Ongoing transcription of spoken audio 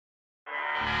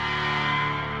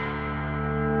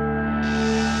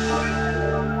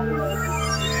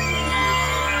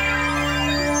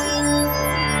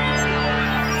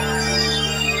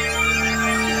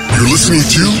listening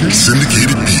to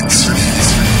Syndicated Beats.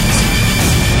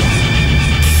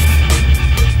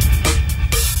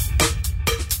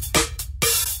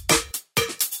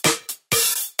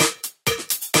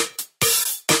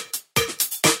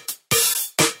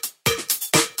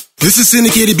 This is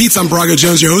Syndicated Beats. I'm Braga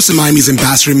Jones, your host and Miami's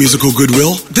ambassador of musical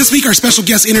goodwill. This week, our special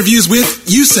guest interviews with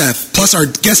Yusef, plus our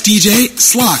guest DJ,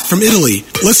 Slock from Italy.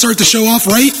 Let's start the show off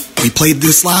right. We played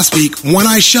this last week, One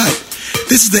Eye Shut.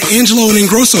 This is the Angelo and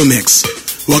Ingrosso mix.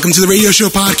 Welcome to the radio show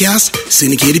podcast,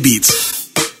 Syndicated Beats.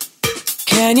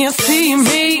 Can you see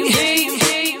me?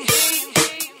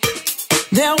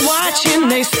 They're watching,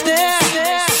 they stare.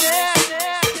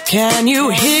 Can you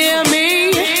hear me?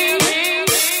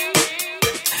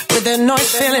 With the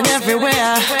noise filling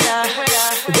everywhere.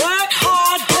 Work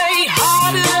hard, play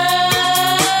harder.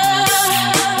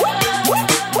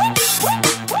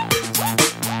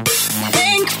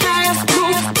 Think fast,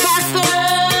 move faster.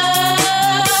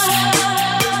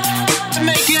 To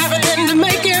make everything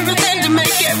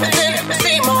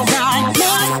seem alright.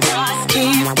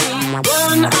 Keep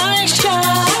one eye shut.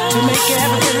 To make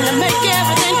everything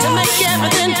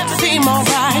seem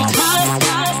alright.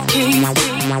 Keep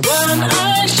one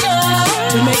eye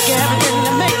shut. To make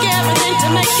everything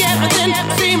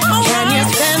seem alright. Can you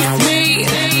sense me?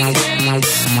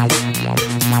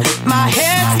 My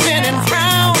head's spinning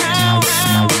round.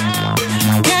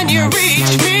 Can you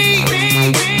reach me?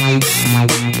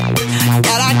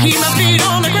 Gotta keep my feet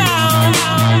on the ground.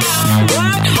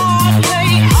 Work hard,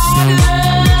 play harder.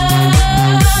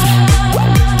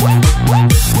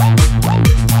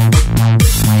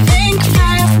 Think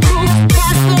fast, move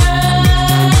faster.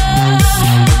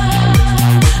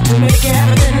 To make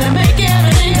everything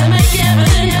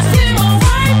seem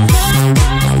alright.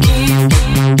 Keep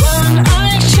one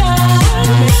eye shut.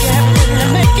 To make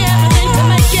everything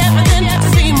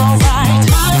seem alright.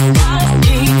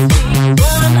 Keep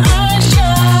one eye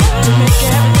shut. To make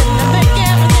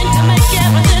everything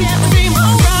seem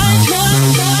alright.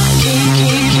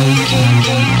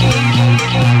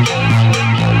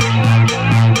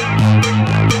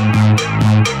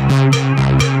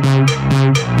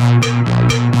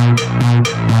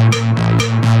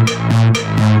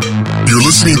 You're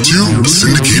listening to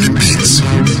Syndicated Beats.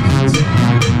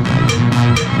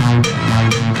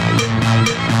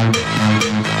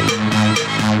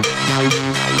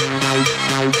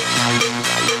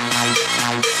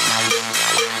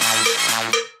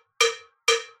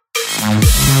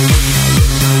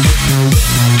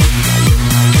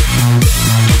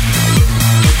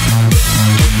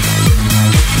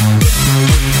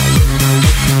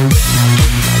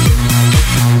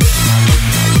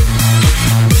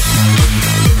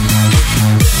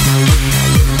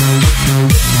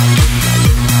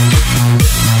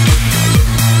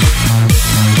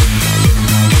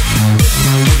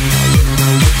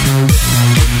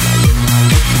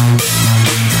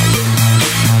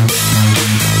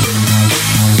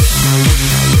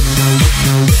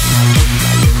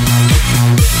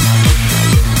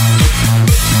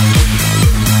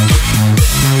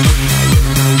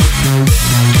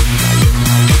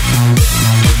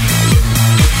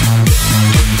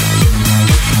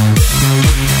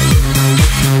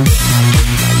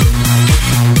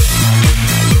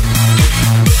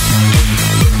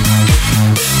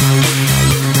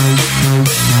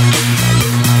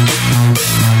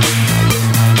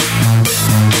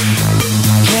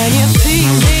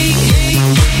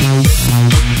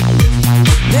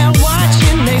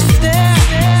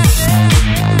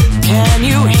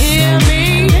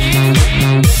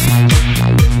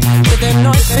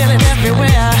 Feeling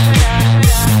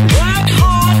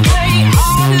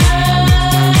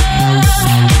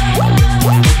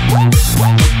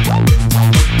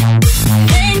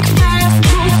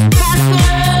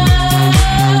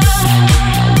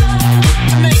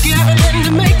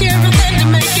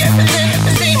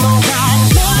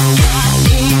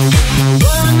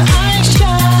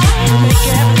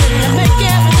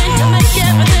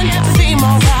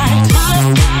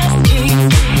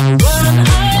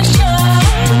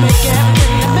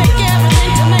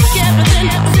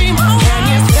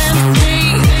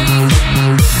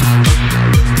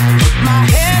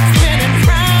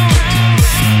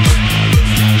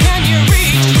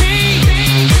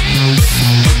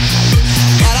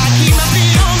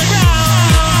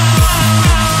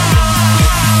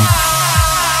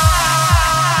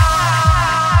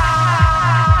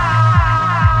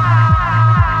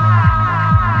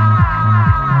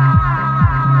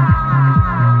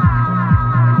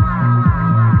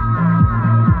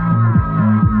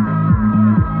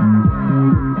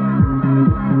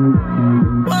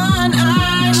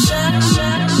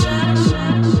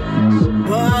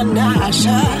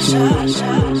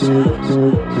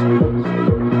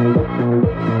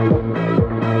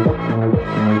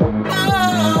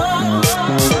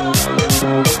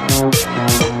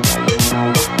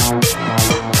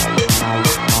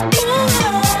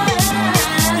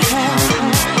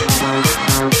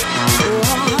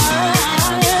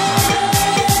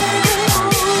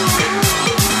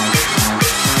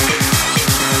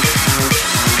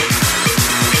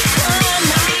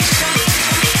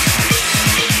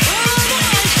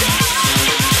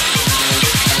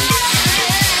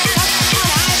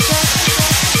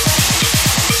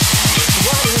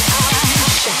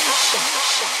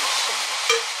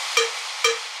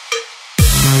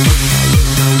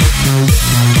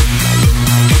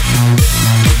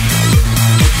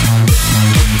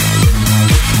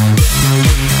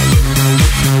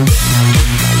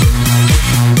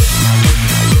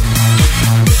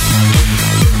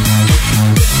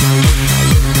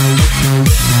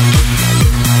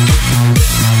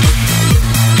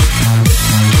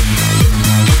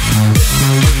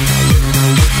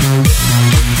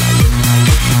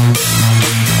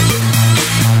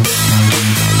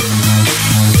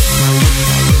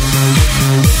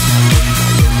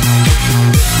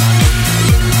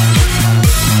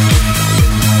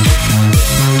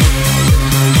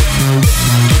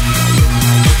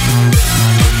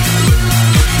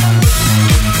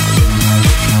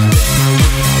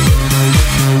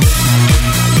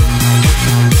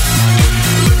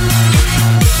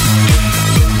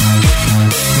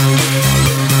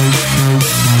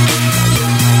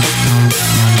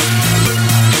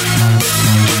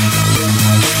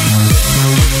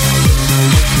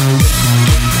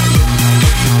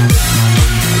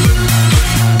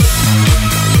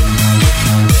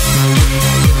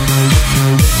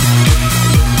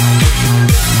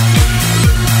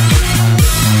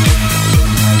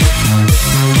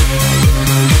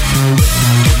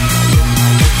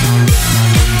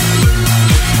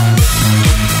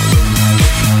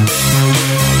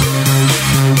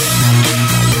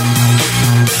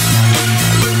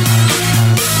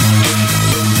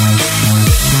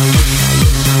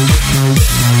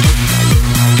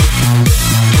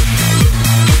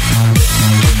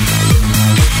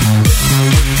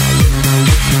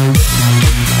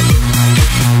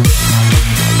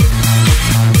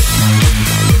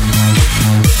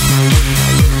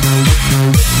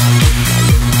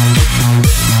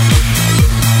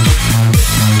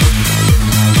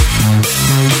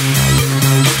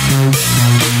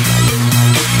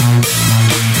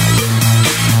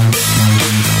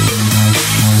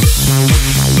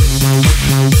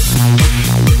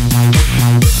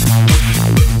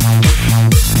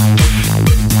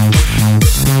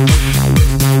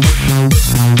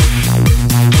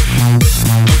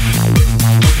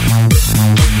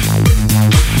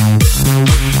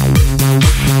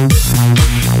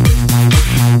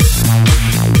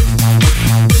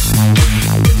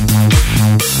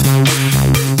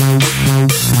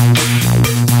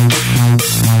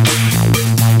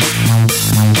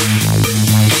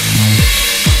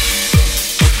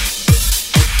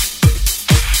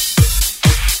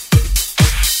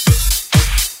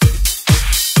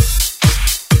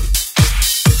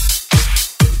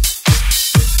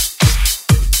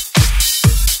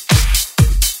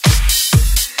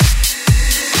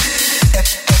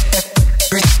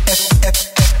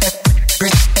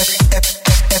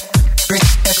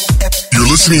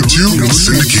listening to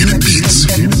Syndicated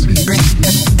Beats.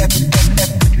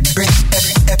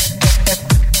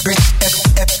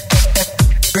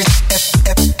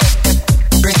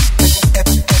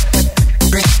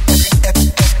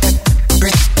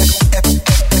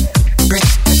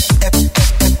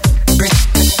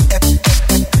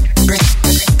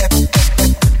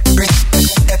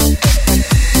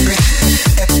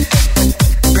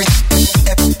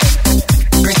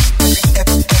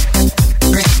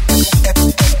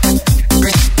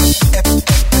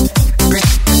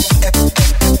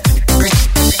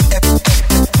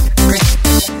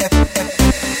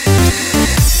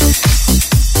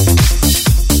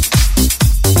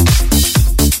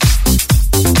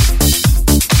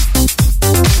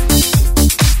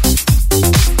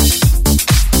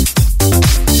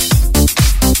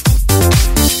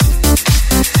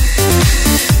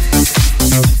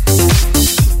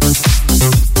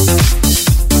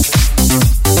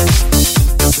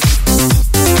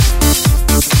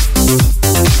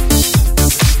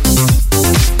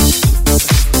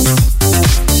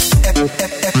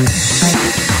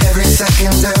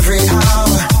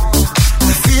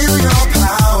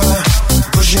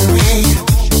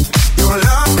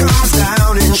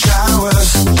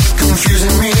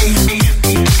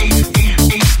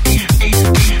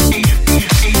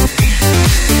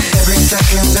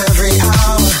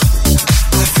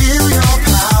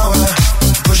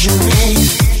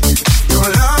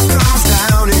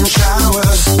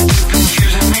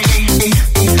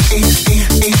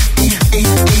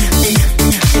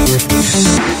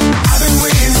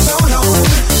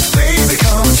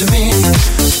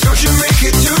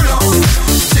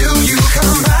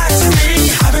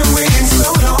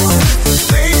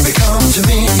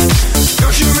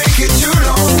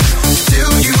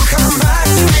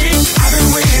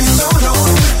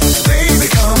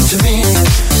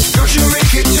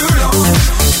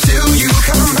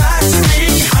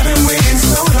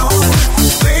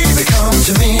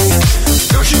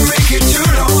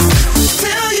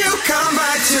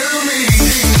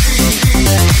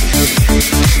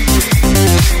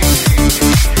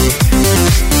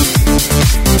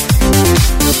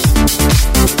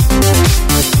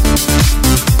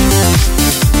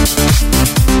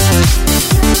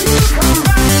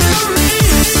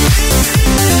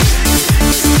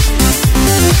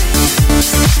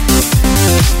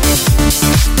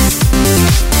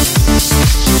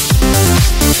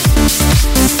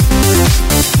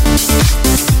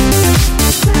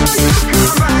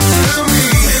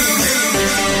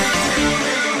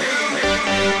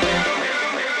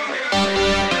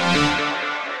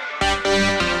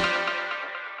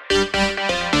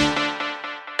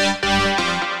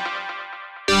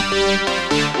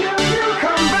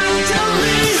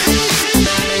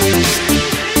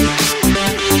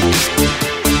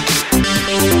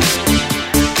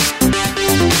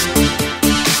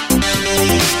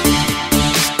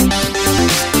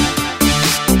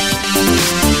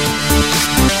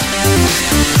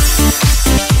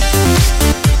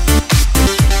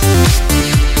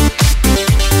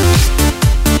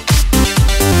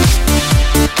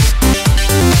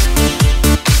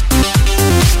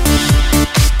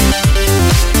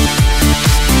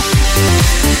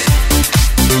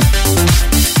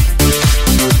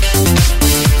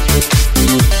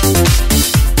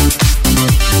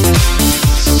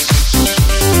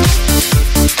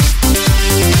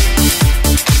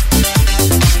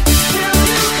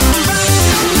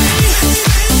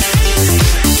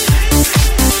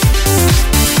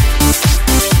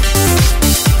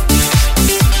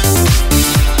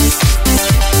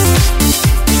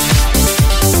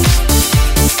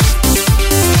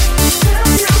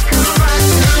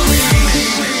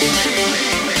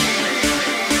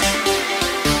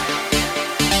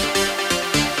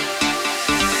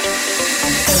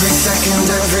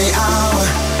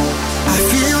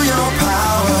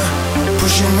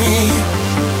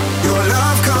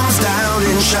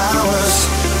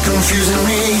 confusing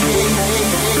me.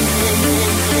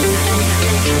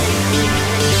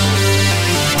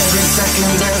 Every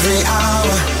second, every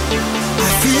hour, I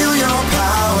feel your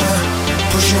power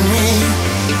pushing me.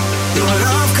 Your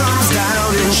love comes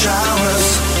down in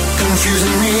showers,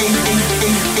 confusing me.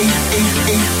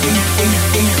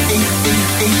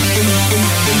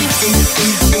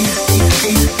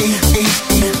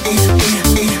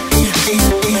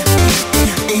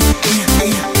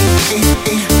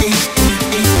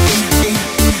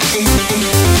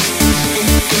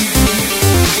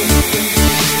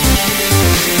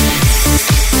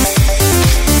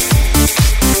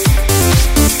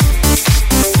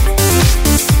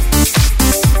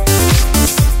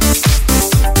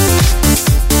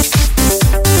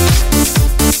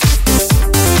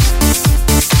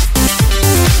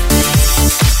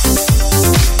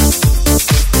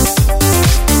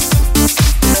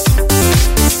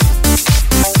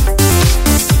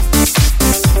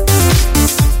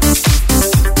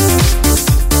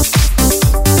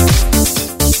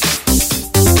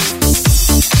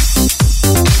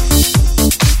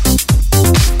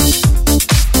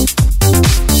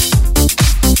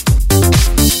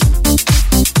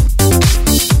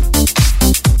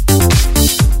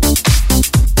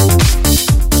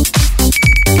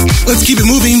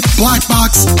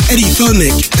 Eddie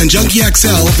Thonic, and Junkie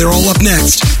XL, they're all up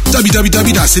next.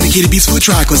 www.syndicatedbeats for the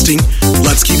track listing.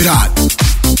 Let's keep it hot.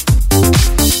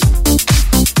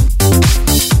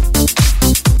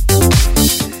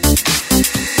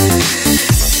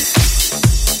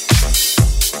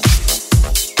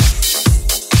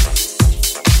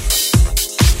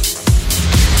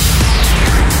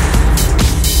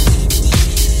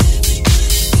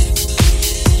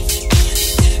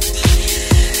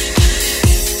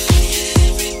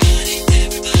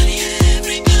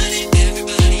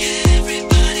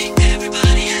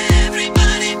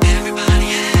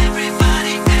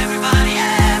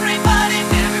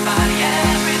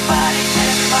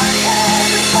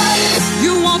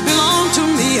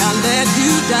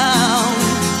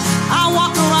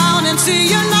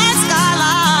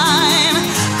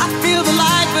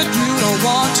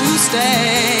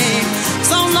 stay.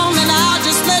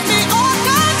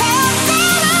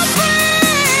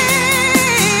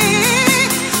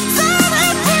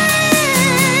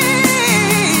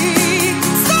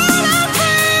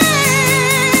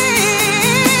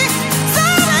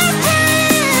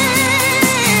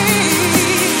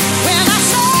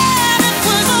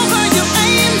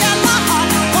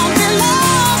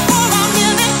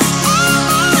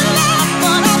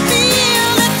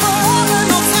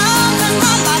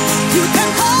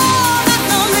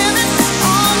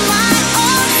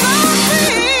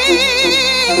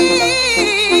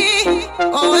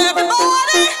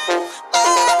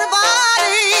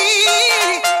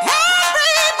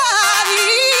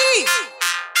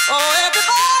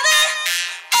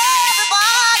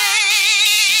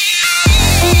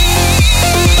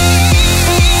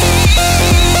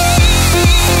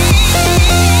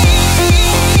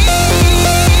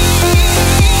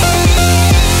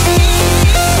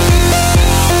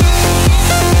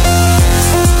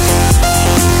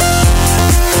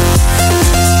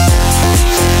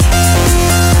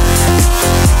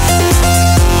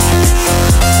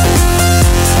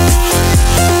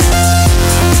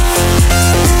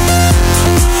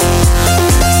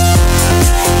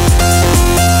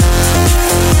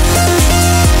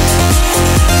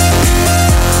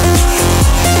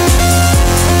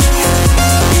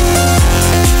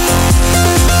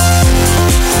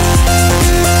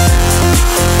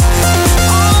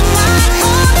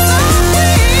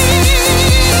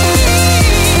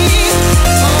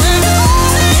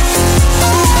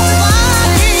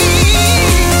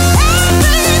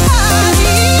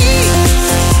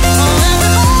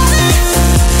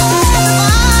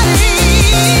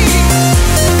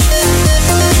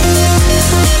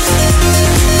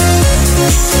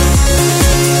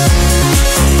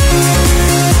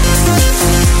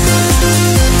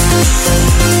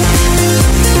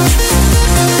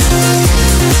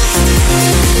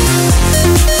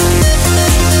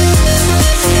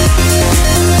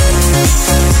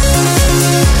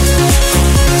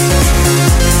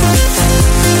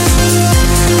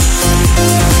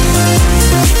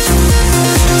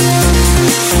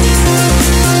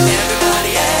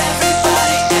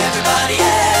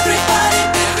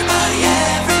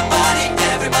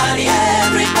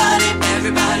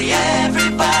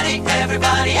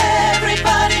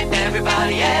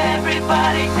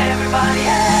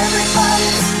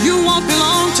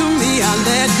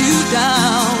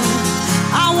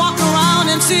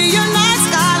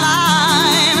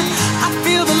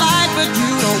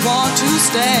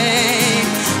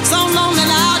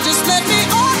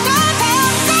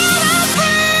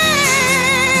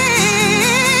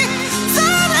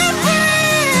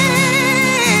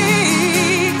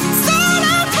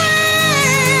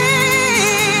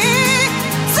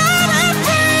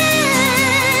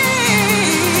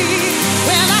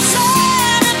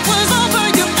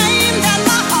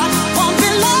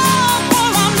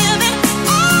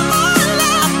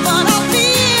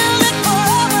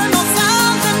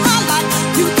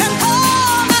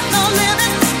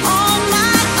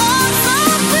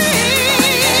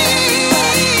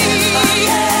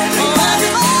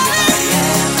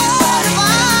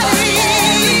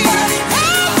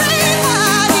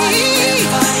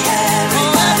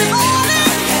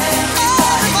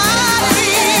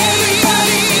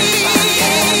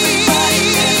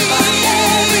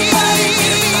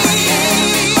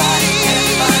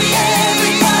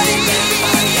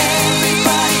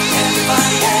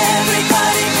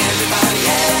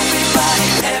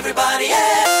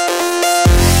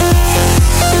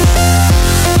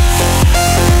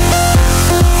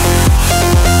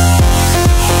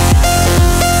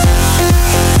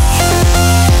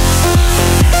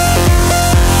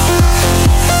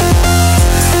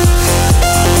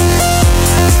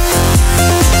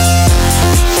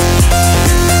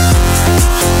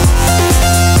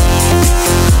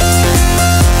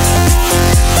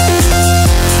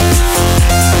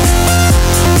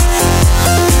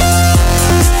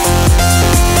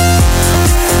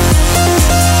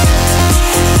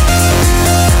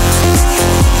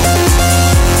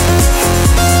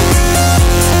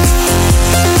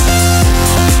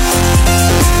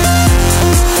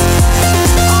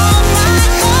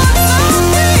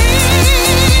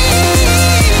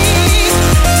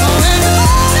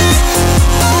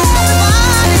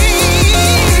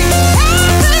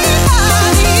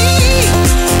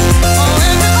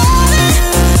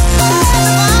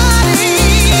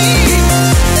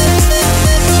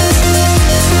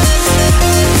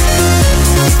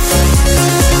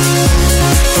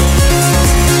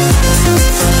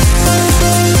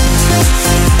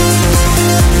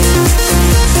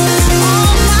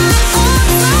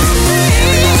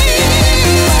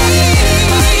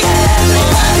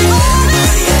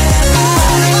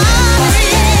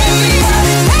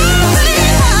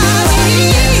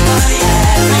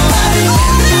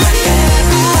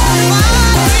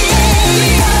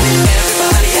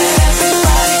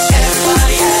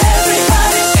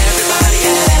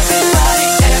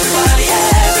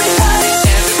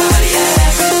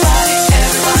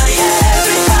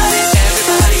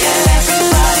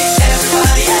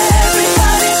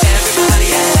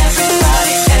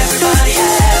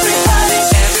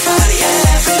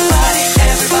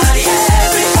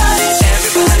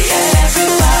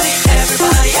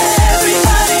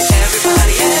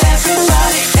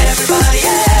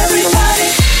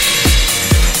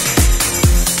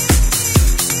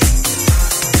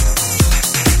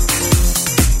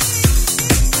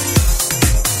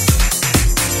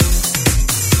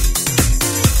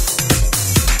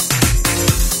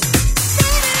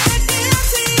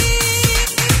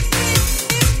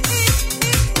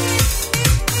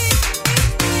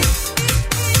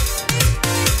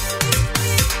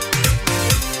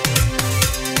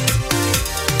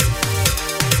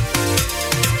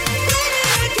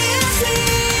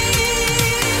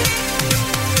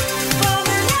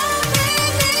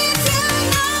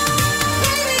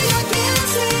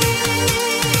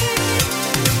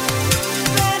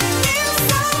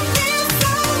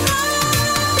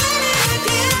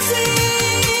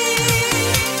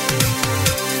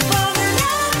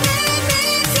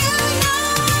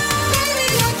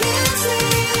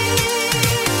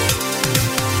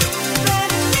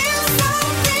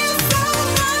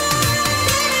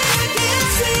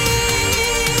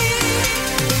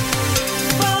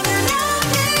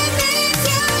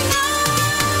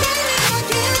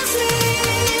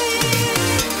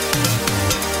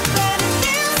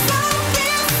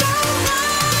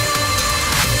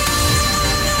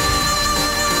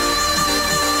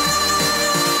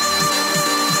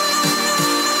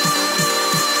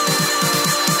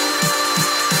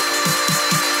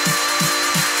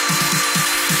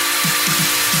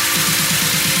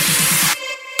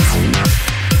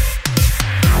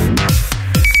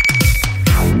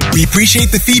 We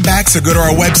appreciate the feedback, so go to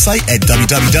our website at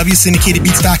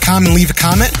www.syndicatedbeats.com and leave a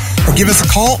comment, or give us a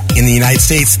call in the United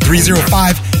States,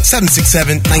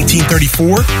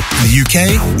 305-767-1934, in the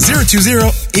UK,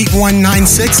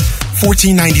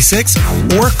 020-8196-1496,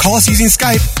 or call us using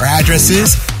Skype. Our address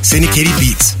is Syndicated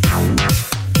Beats.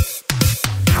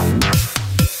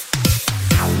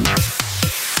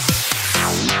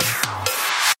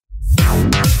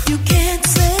 You can't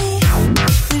say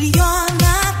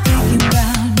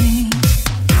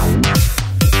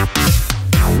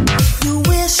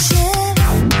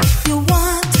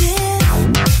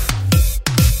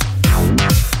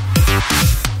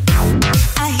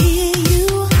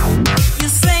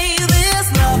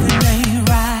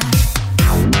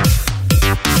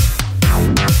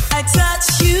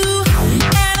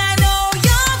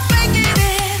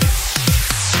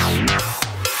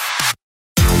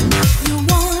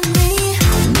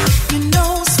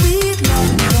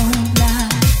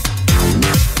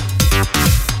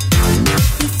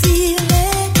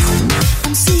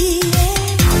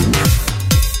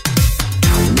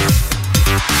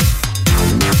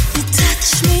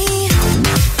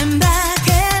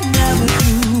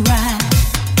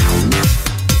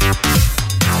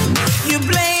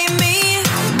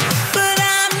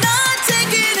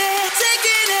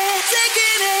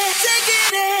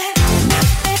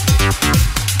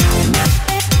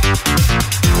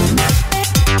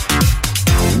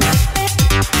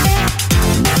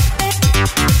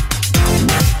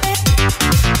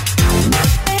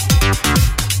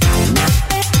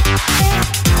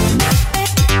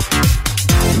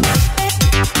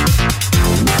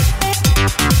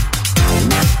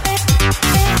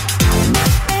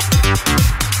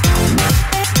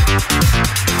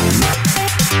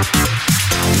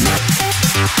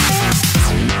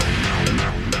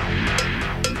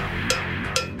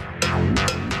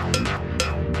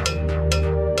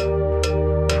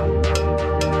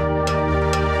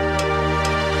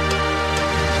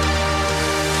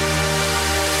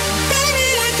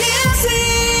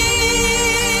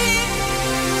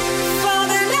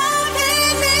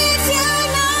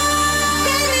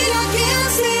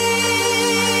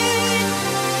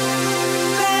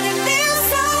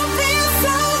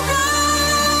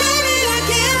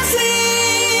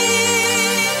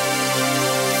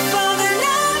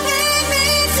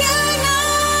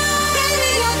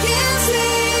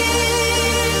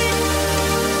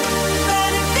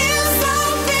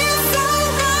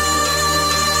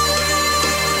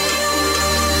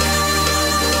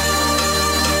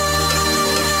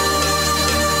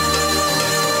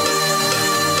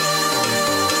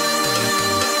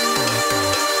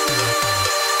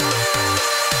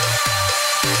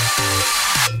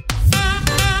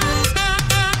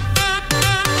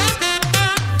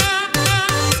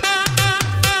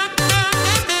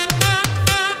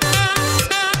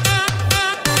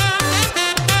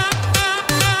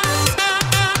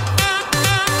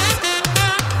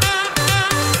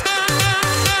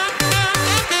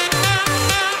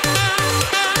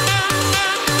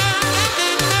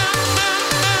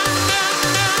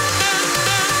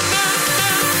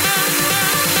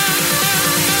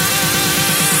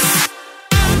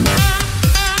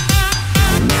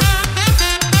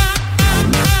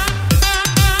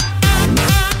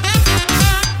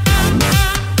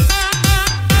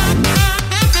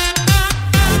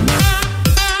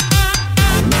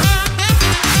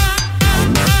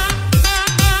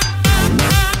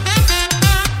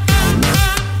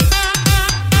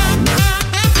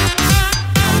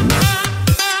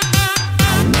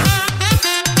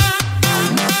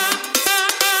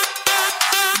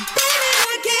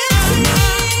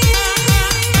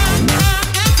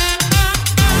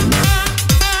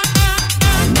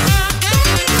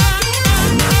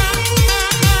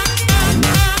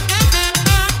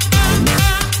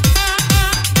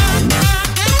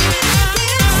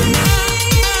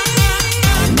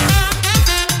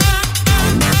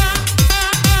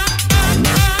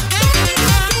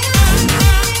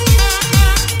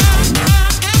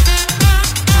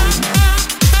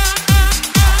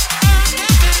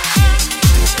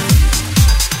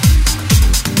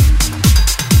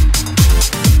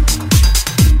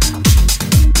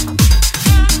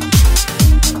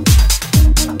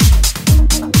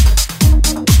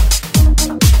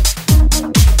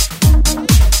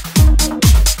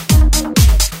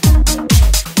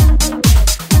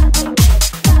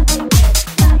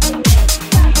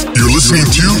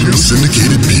listening to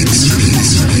Syndicated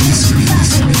Beats.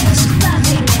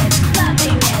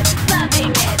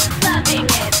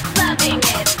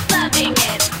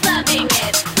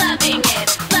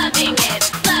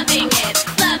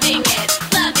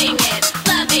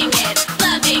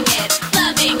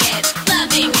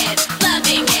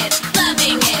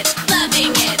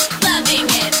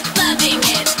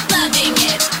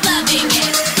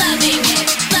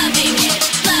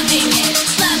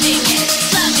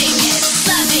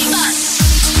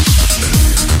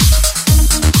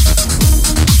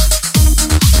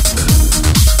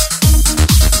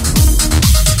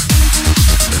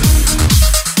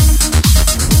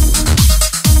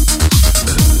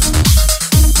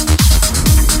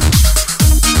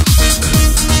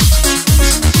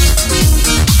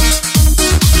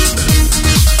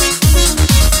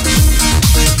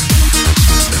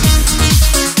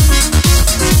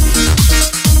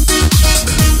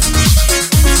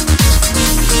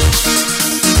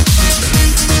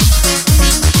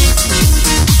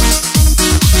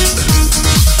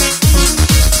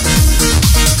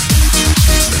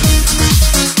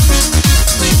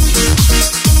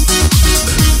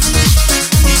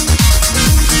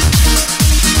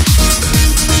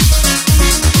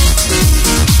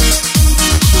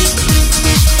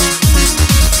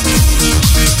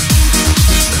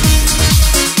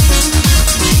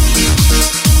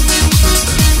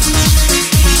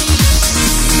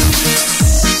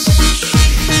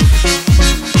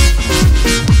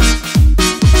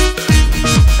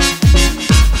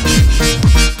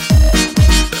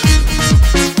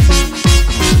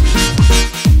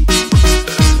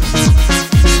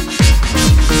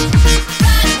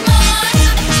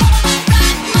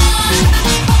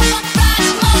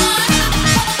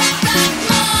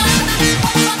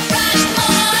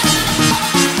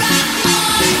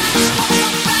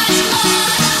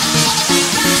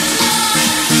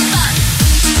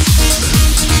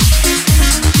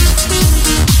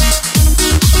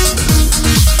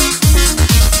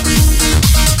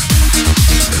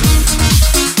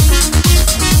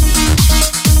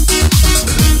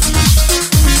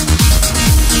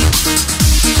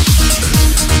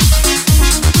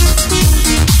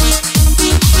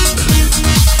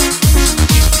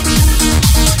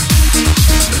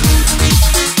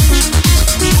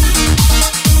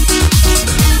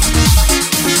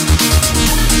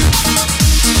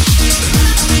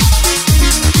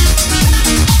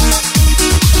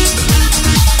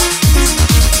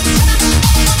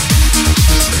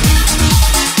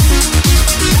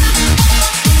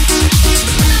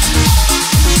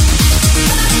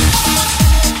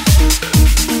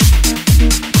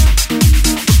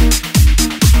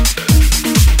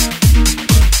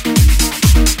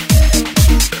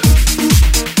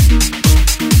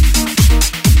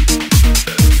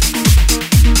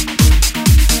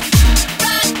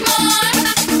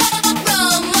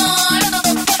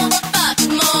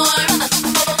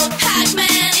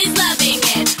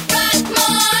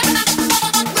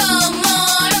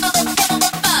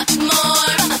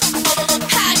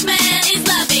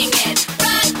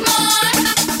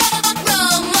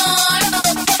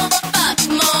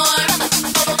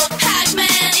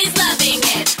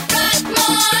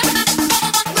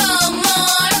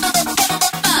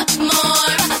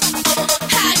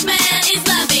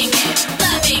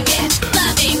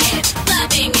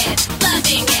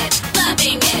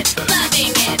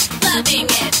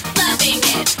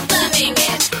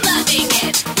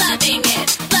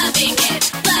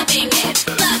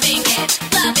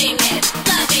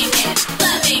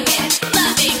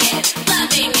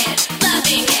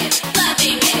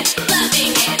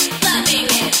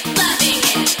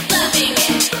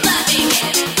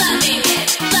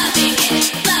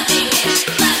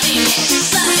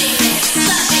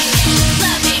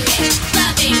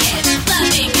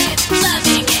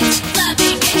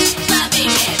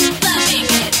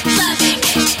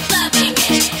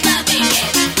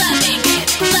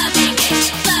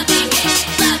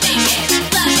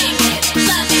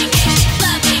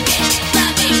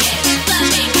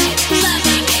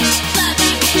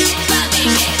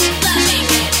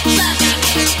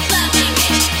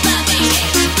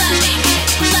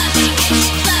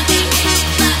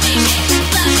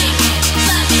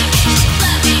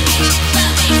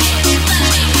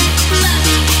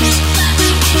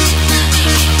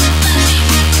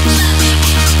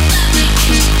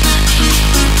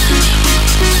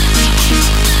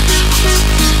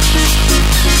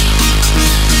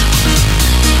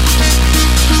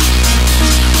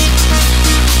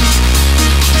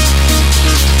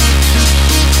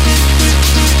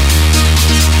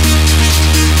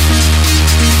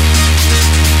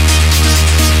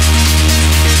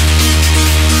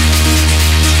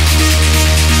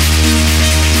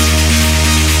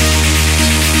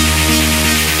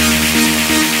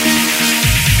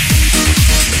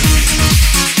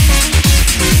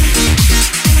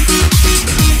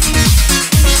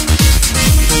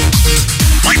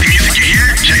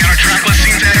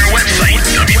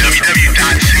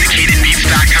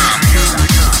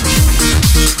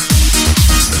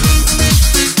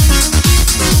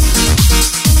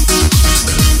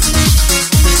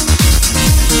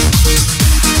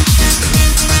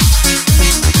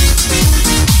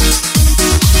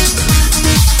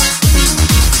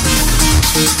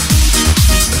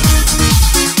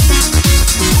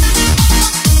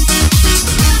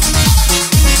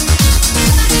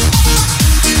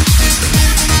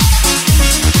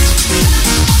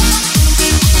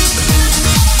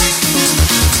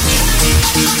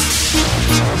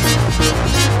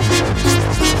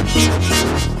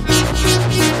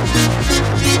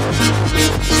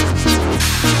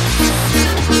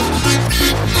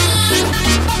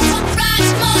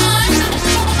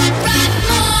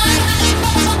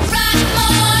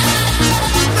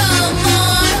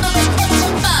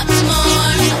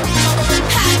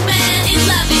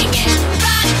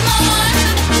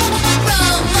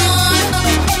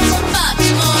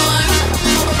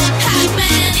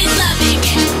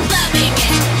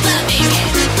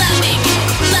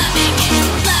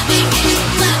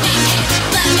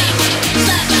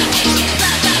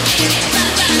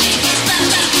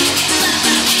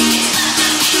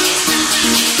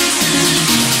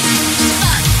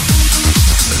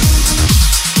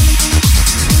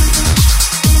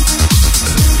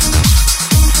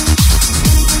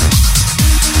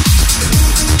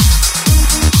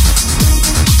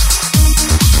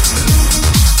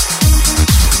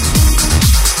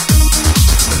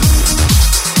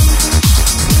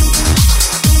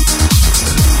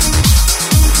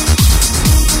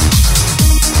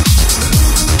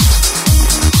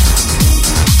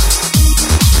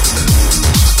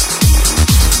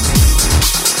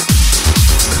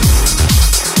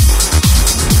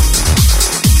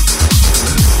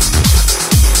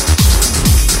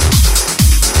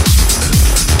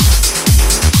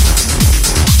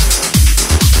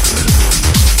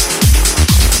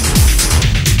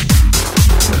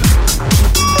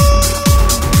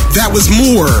 was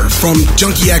More from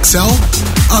Junkie XL.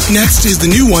 Up next is the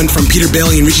new one from Peter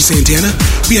Bailey and Richie Santana.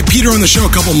 We had Peter on the show a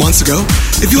couple months ago.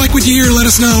 If you like what you hear, let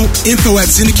us know.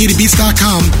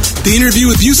 info@syndicatedbeats.com. The interview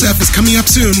with Yusef is coming up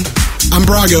soon. I'm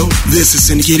Brago. This is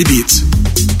Syndicated Beats.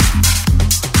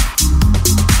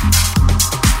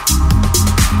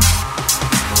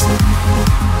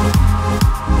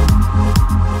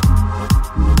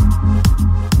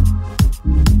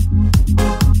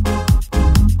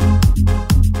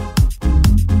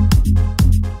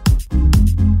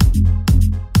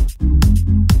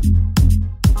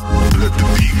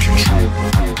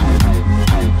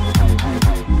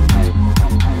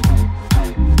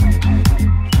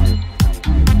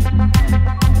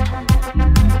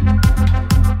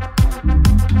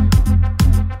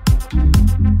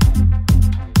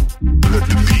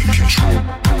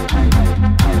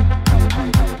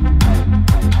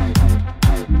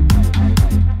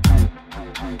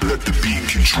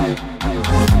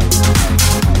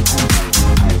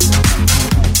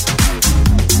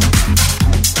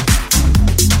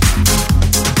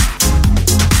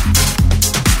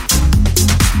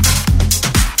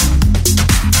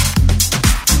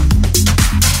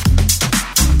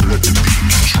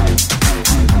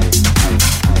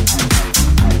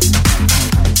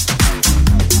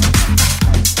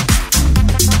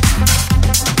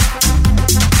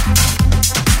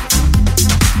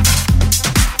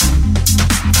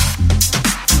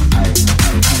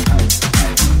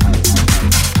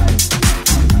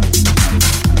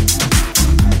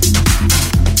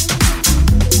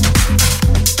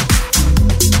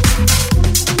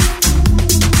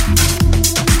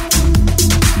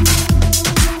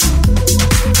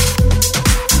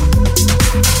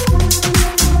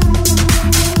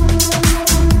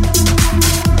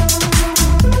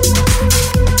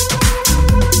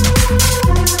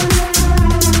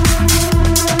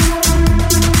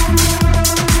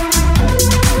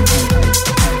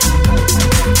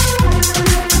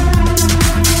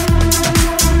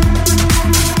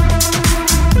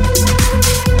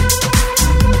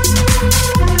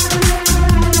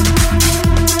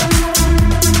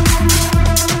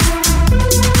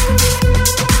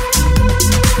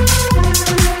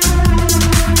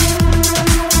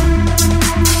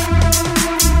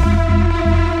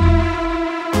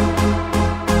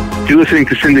 You're listening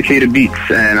to Syndicated Beats,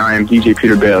 and I am DJ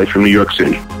Peter Bailey from New York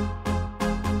City. Let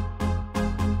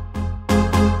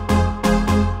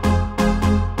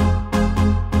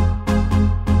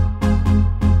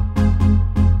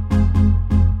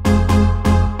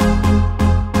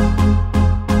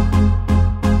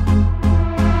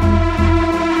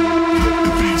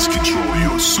the beats control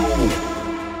your soul.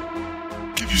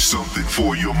 Give you something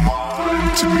for your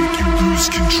mind to make you lose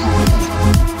control.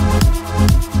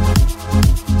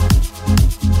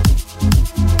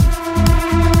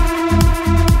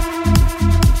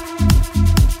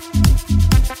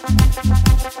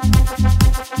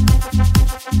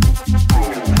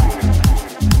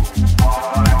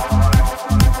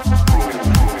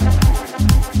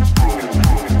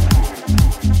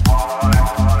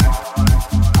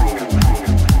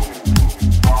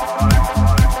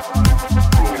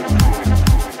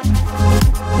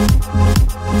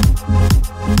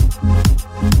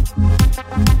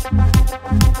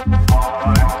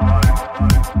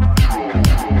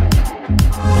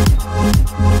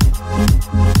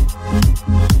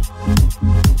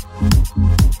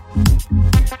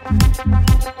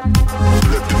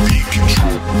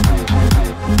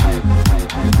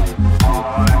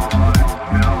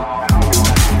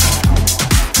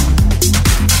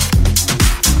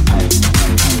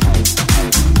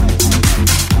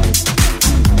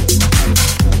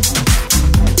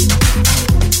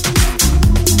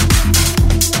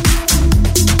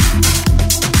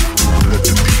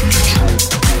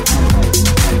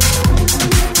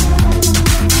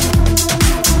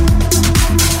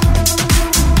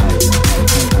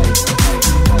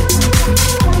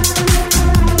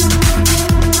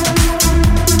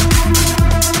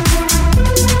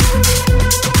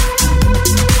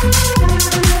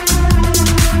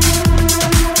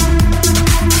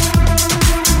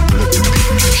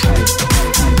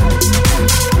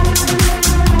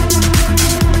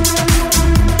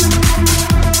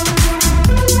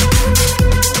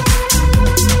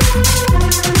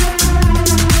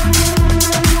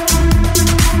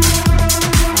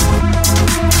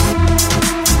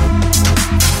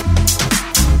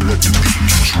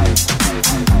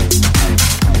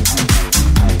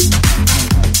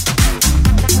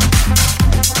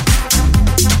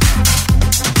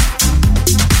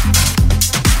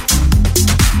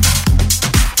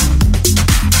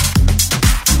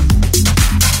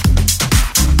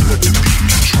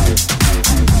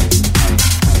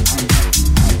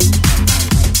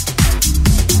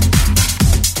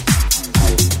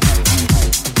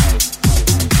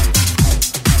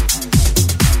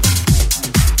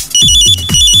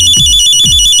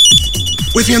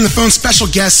 With me on the phone, special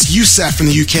guest Yousef from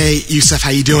the UK. Yousef, how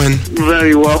you doing?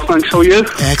 Very well, thanks. How are you?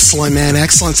 Excellent, man.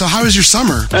 Excellent. So how was your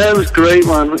summer? It was great,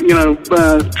 man. You know,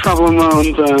 traveling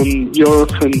around Europe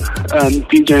and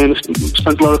DJing.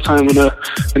 Spent a lot of time in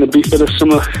Ibiza this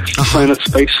summer, playing at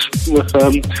Space with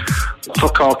for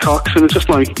Carl Cox, and it's just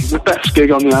like the best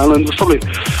gig on the island. It's probably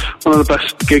one of the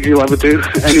best gigs you'll ever do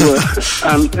anywhere.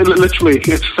 And literally,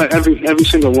 it's like every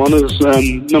single one is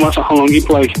no matter how long you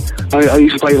play. I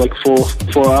usually play like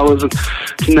four hours, and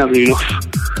it's never enough.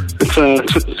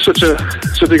 It's such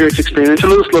a great experience,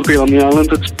 and I just love being on the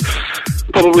island. It's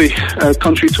probably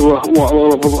contrary to what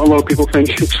a lot of people think.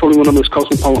 It's probably one of the most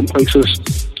cosmopolitan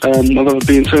places I've ever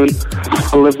been to, and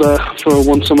I lived there for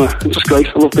one summer. It's just great.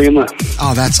 I love being there.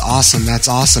 Oh, that's awesome. That's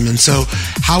awesome. And so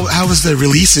how was the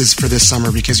releases for this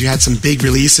summer? Because you had some big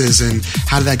releases, and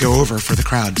how did that go over for the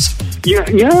crowds? Yeah,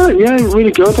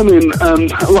 really good. I mean,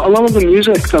 a lot of the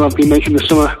music that I've been making this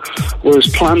summer was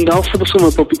planned out for the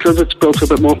summer, but because it's built a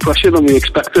bit more pressure than we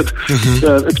expected,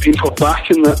 it's been put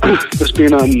back, and there's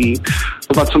been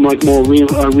I've had some like more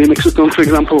remixes done. For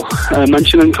example,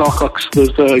 mentioning Carl Cox, there's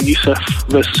the Yousef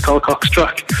versus Carl Cox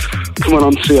track coming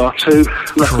on CR2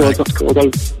 record. That's called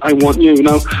I Want You.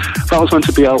 Now that was meant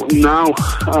to be out now,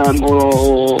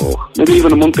 or maybe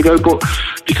even a month ago, but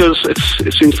because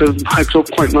it seems to have hyped up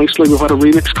quite nicely, we've had a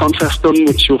remix contest done,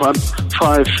 which we've had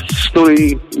 5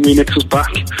 stunning remixes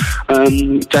back.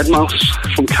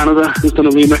 Deadmau5 from Canada has done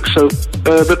a remix, so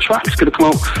the track's going to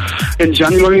come out in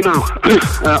January now.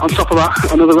 On top of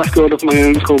that, another record of my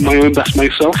own called My Own Best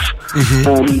Myself.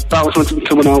 That was meant to be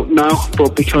coming out now,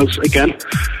 but because, again,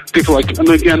 people like, and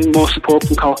again, more support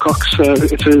from Carl Cox,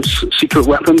 it's his secret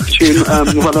weapon tune.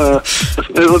 That's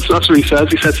what he says.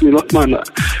 He said to me, look, man,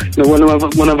 you know,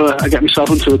 whenever I get myself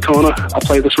into a corner, I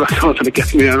play this record and it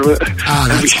gets me out of it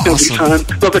every time.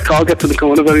 Not that Carl gets in the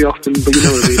corner very often, but you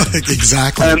know what I mean.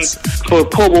 Exactly.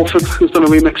 But Paul Woolford has done a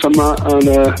remix on that,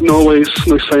 and Norway's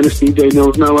most famous DJ,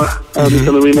 Nils Noah, has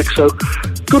done a remix. So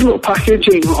good little package,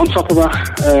 and on top of that,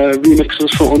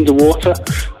 remixes for Underwater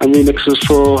and remixes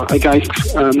for a guy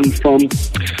from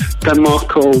Denmark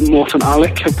called Morten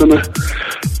Alec. I've done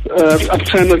I've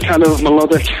turned a kind of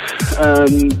melodic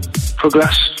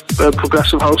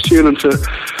progressive house tune into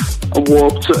a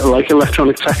warped like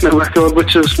electronic techno record,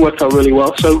 which has worked out really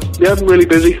well. So yeah, I'm really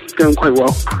busy. It's going quite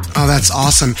well. Oh, that's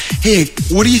awesome. Hey,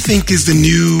 what do you think is the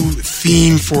new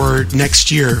theme for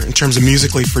next year in terms of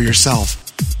musically for yourself?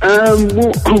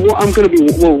 What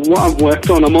I've worked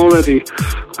on, I'm already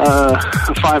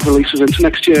 5 releases into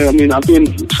next year. I mean, I've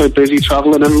been so busy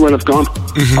travelling everywhere I've gone.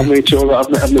 I've made sure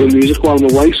that I've made music while I'm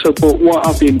away. So, but what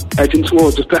I've been edging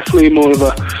towards is definitely more of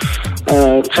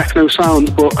a techno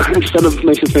sound, but instead of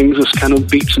making things as kind of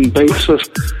beats and bass, of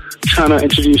trying to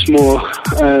introduce more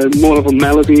of a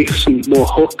melody, some more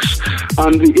hooks,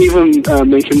 and even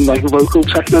making like vocal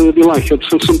techno, if you like. It's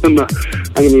something that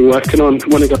I'm going to be working on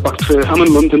when I get back to. I'm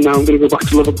in London now. I'm going to go back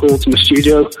to Liverpool to my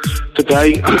studio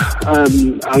today.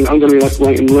 I'm going to be like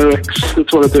writing lyrics.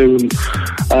 That's what I do,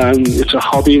 and it's a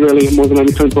hobby really more than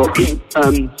anything. But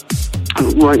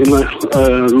writing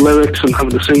lyrics and having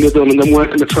the singer done, and then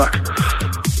working the track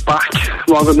back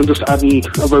rather than just adding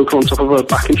a vocal on top of a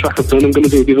backing track I've done. I'm going to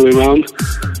do it the other way around.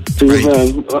 Do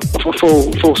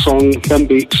a full song, then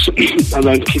beats, and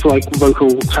then keep like vocal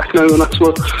techno, and that's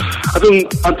what I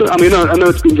mean, I know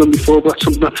it's been done before, but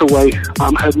that's the way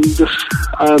I'm heading. Just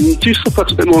do stuff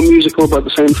that's a bit more musical, but at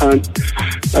the same time,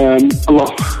 a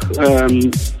lot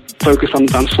focused on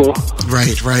the dance floor.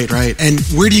 Right. And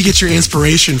where do you get your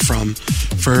inspiration from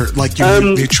for like your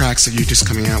new tracks that you're just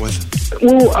coming out with?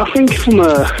 Well, I think from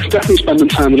definitely spending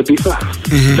time in Ibiza.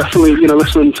 Definitely, you know,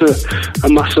 listening to a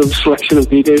massive selection of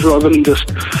DJs rather than just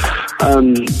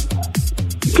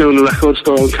going to the record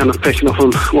store and kind of picking up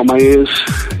on what my ears,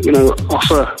 you know,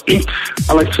 offer.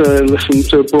 I like to listen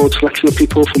to a broad selection of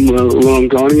people from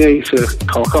Laurent Garnier to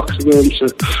Carl Cox again, to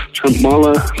Trent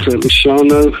Mahler, to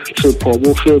Luciano, to Paul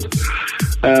Woolford,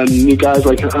 new guys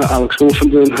like Alex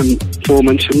Wolfenden and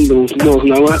aforementioned Nils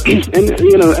Noah. And,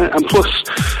 you know, and plus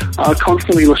I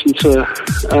constantly listen to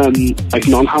like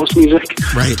non-house music.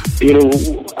 Right. You know,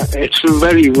 it's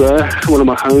very rare when I'm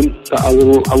at home that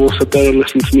I will sit there and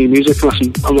listen to new music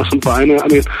unless I'm buying it. I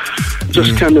mean,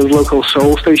 just kind of local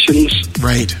soul stations.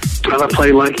 Right. And I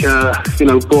play like, you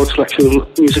know, broad selection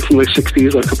of music from the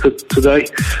 60s like up to today.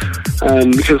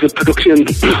 Because the production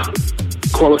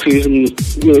qualities, and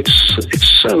it's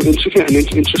so intricate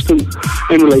and interesting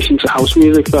in relation to house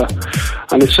music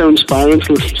and it's so inspiring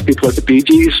to listen to people like the Bee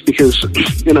Gees, because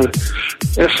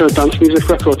if a dance music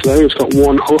record today has got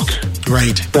one hook,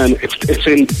 right, then it's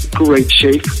in great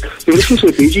shape. If you listen to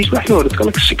a Bee Gees record, it's got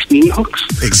like 16 hooks.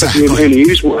 Exactly. That you only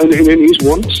use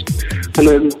once. And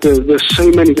then there's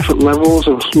so many different levels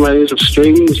of layers of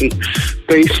strings and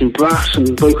bass and brass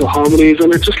and vocal harmonies,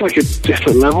 and it's just like a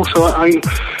different level. So I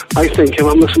think if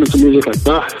I'm listening to music like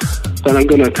that, then I'm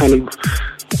going to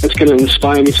it's going to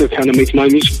inspire me to kind of make my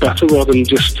music better rather than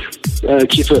just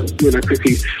keep it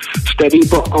pretty steady.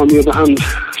 But on the other hand,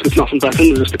 there's nothing better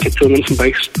than just a kick drum and some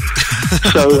bass.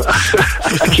 So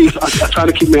I try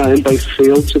to keep my eye in both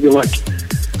fields, if you like.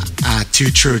 Too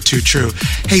true.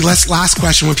 Hey, last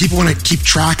question. When people want to keep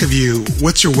track of you,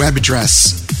 what's your web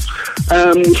address?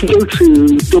 You can go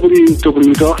to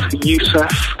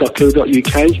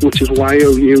www.yousef.co.uk, which is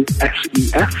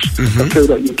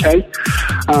YOUSEF.co.uk.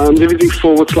 And if you do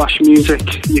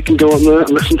 /music, you can go on there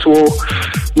and listen to all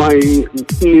my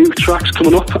new tracks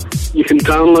coming up. You can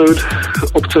download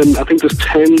up to, I think there's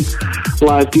 10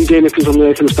 live DJ mixes on there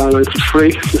you can just download for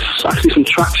free. There's actually some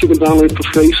tracks you can download for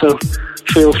free, so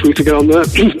feel free to go on there.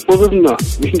 Other than that,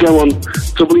 you can go on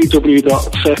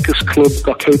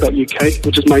www.circusclub.co.uk,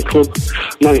 which is my club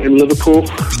night in Liverpool,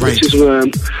 right, which is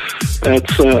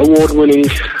it's award-winning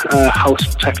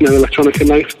house techno electronica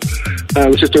night,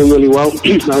 which is doing really well.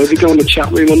 Now, if you go in the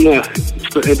chat room on there,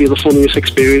 it'd be the funniest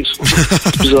experience.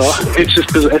 It's bizarre. It's just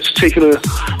because it's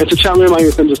a chat room I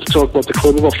opened just to talk about the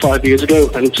club about 5 years ago,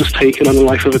 and it's just taken on a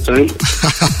life of its own.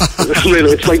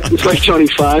 Really, it's like Johnny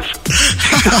Five.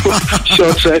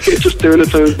 Short circuit, it's just doing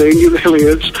its own thing. It really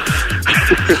is.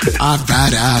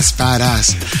 Badass.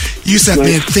 Yousef, nice.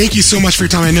 Man, thank you so much for your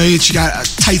time. I know that you got a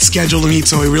tight schedule to meet,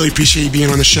 so we really appreciate you being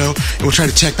on the show, and we'll try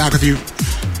to check back with you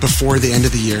before the end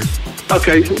of the year.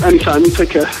 Okay, anytime. You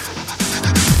take care.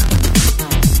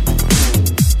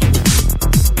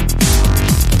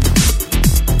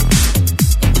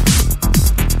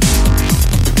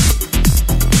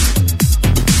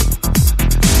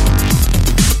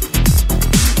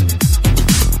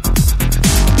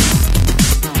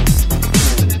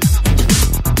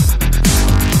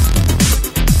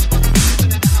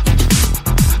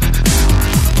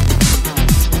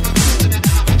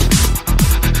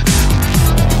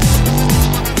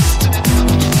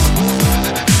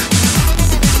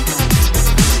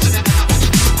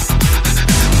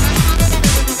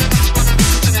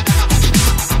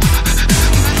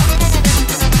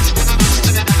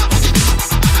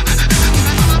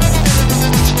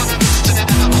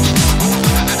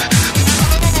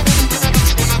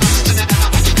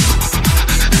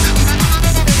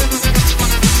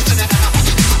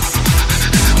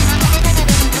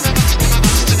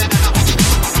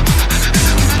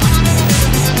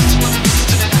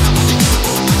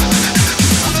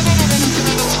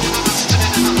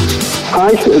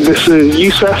 Hi, this is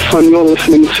Yousef, and you're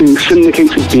listening to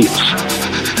Syndicated Beats.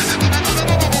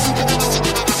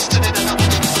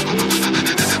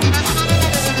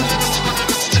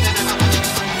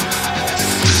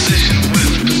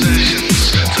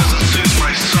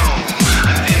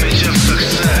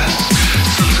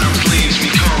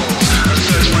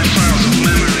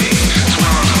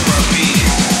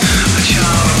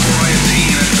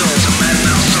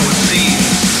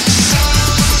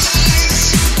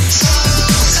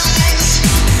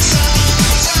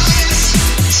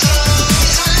 So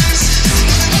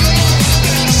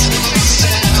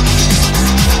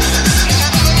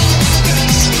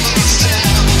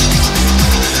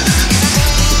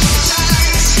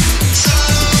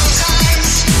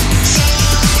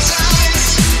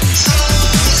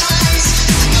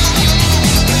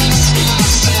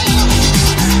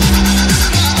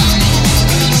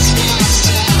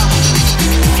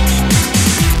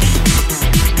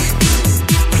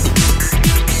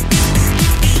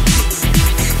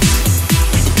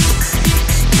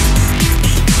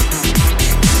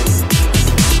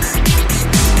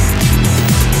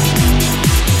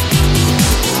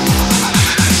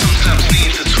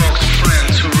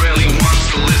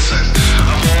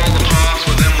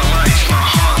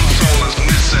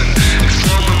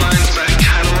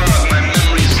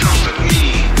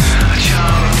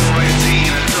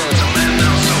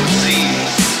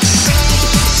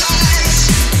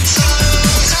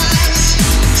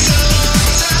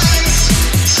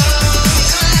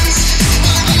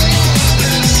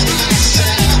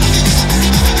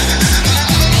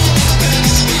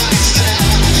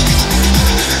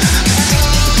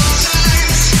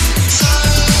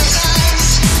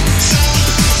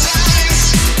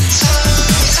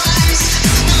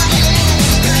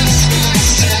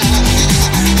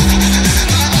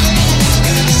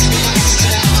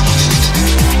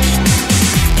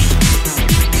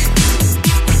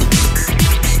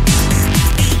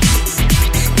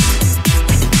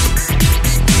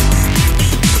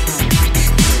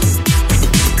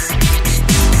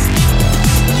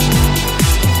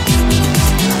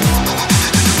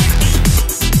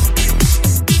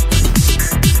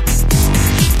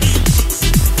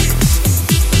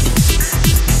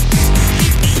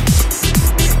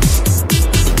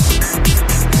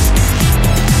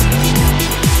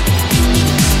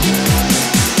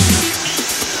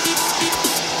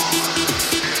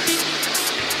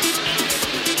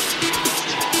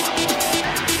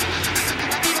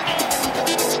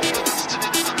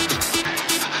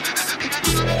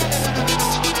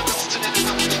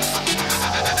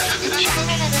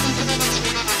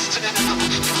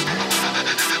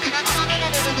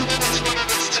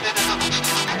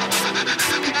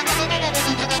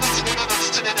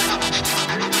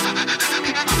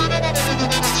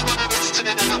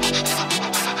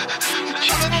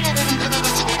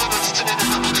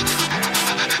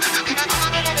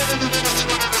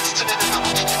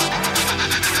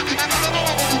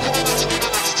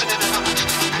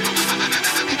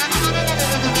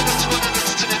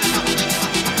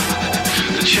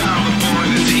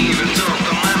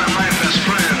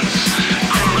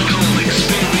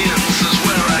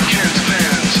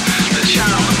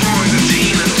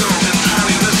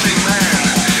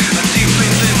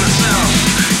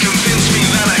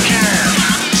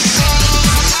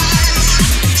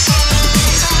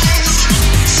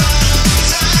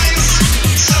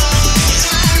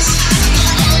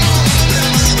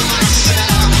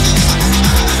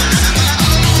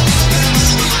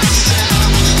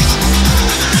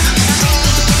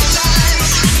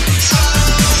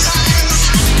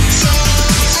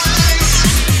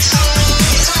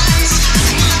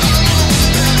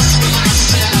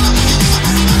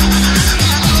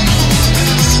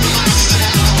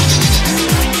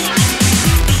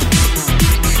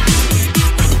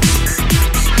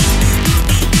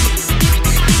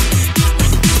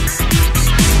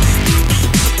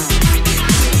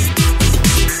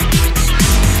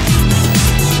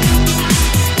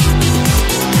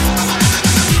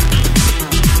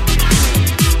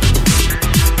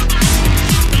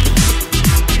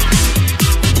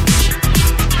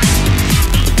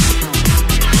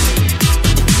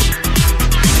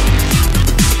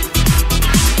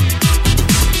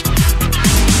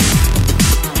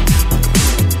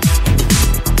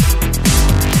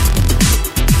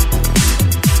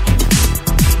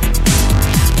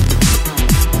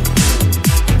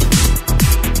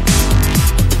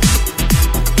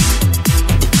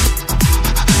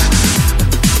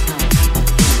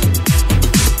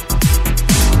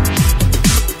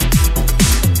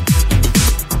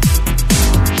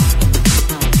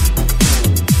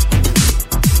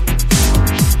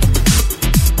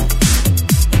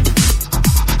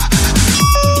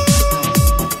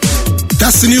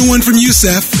That's the new one from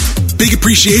Yusef. Big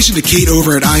appreciation to Kate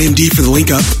over at IMD for the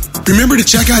link up. Remember to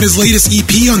check out his latest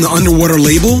EP on the Underwater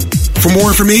label. For more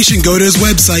information, go to his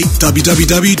website,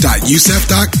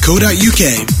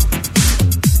 www.yusef.co.uk.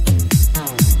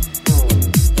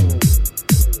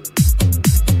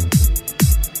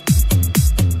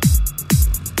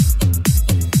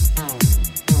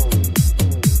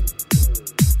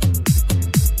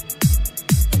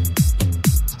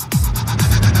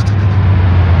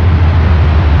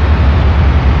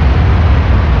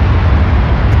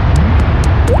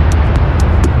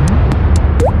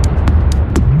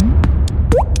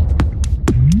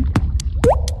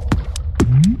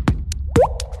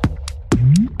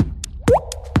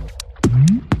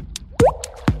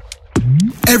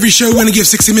 Every show, we're going to give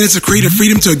 60 minutes of creative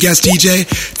freedom to a guest DJ.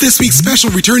 This week's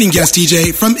special returning guest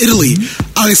DJ from Italy,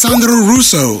 Alessandro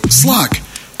Russo, Slock.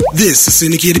 This is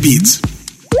Syndicated Beats.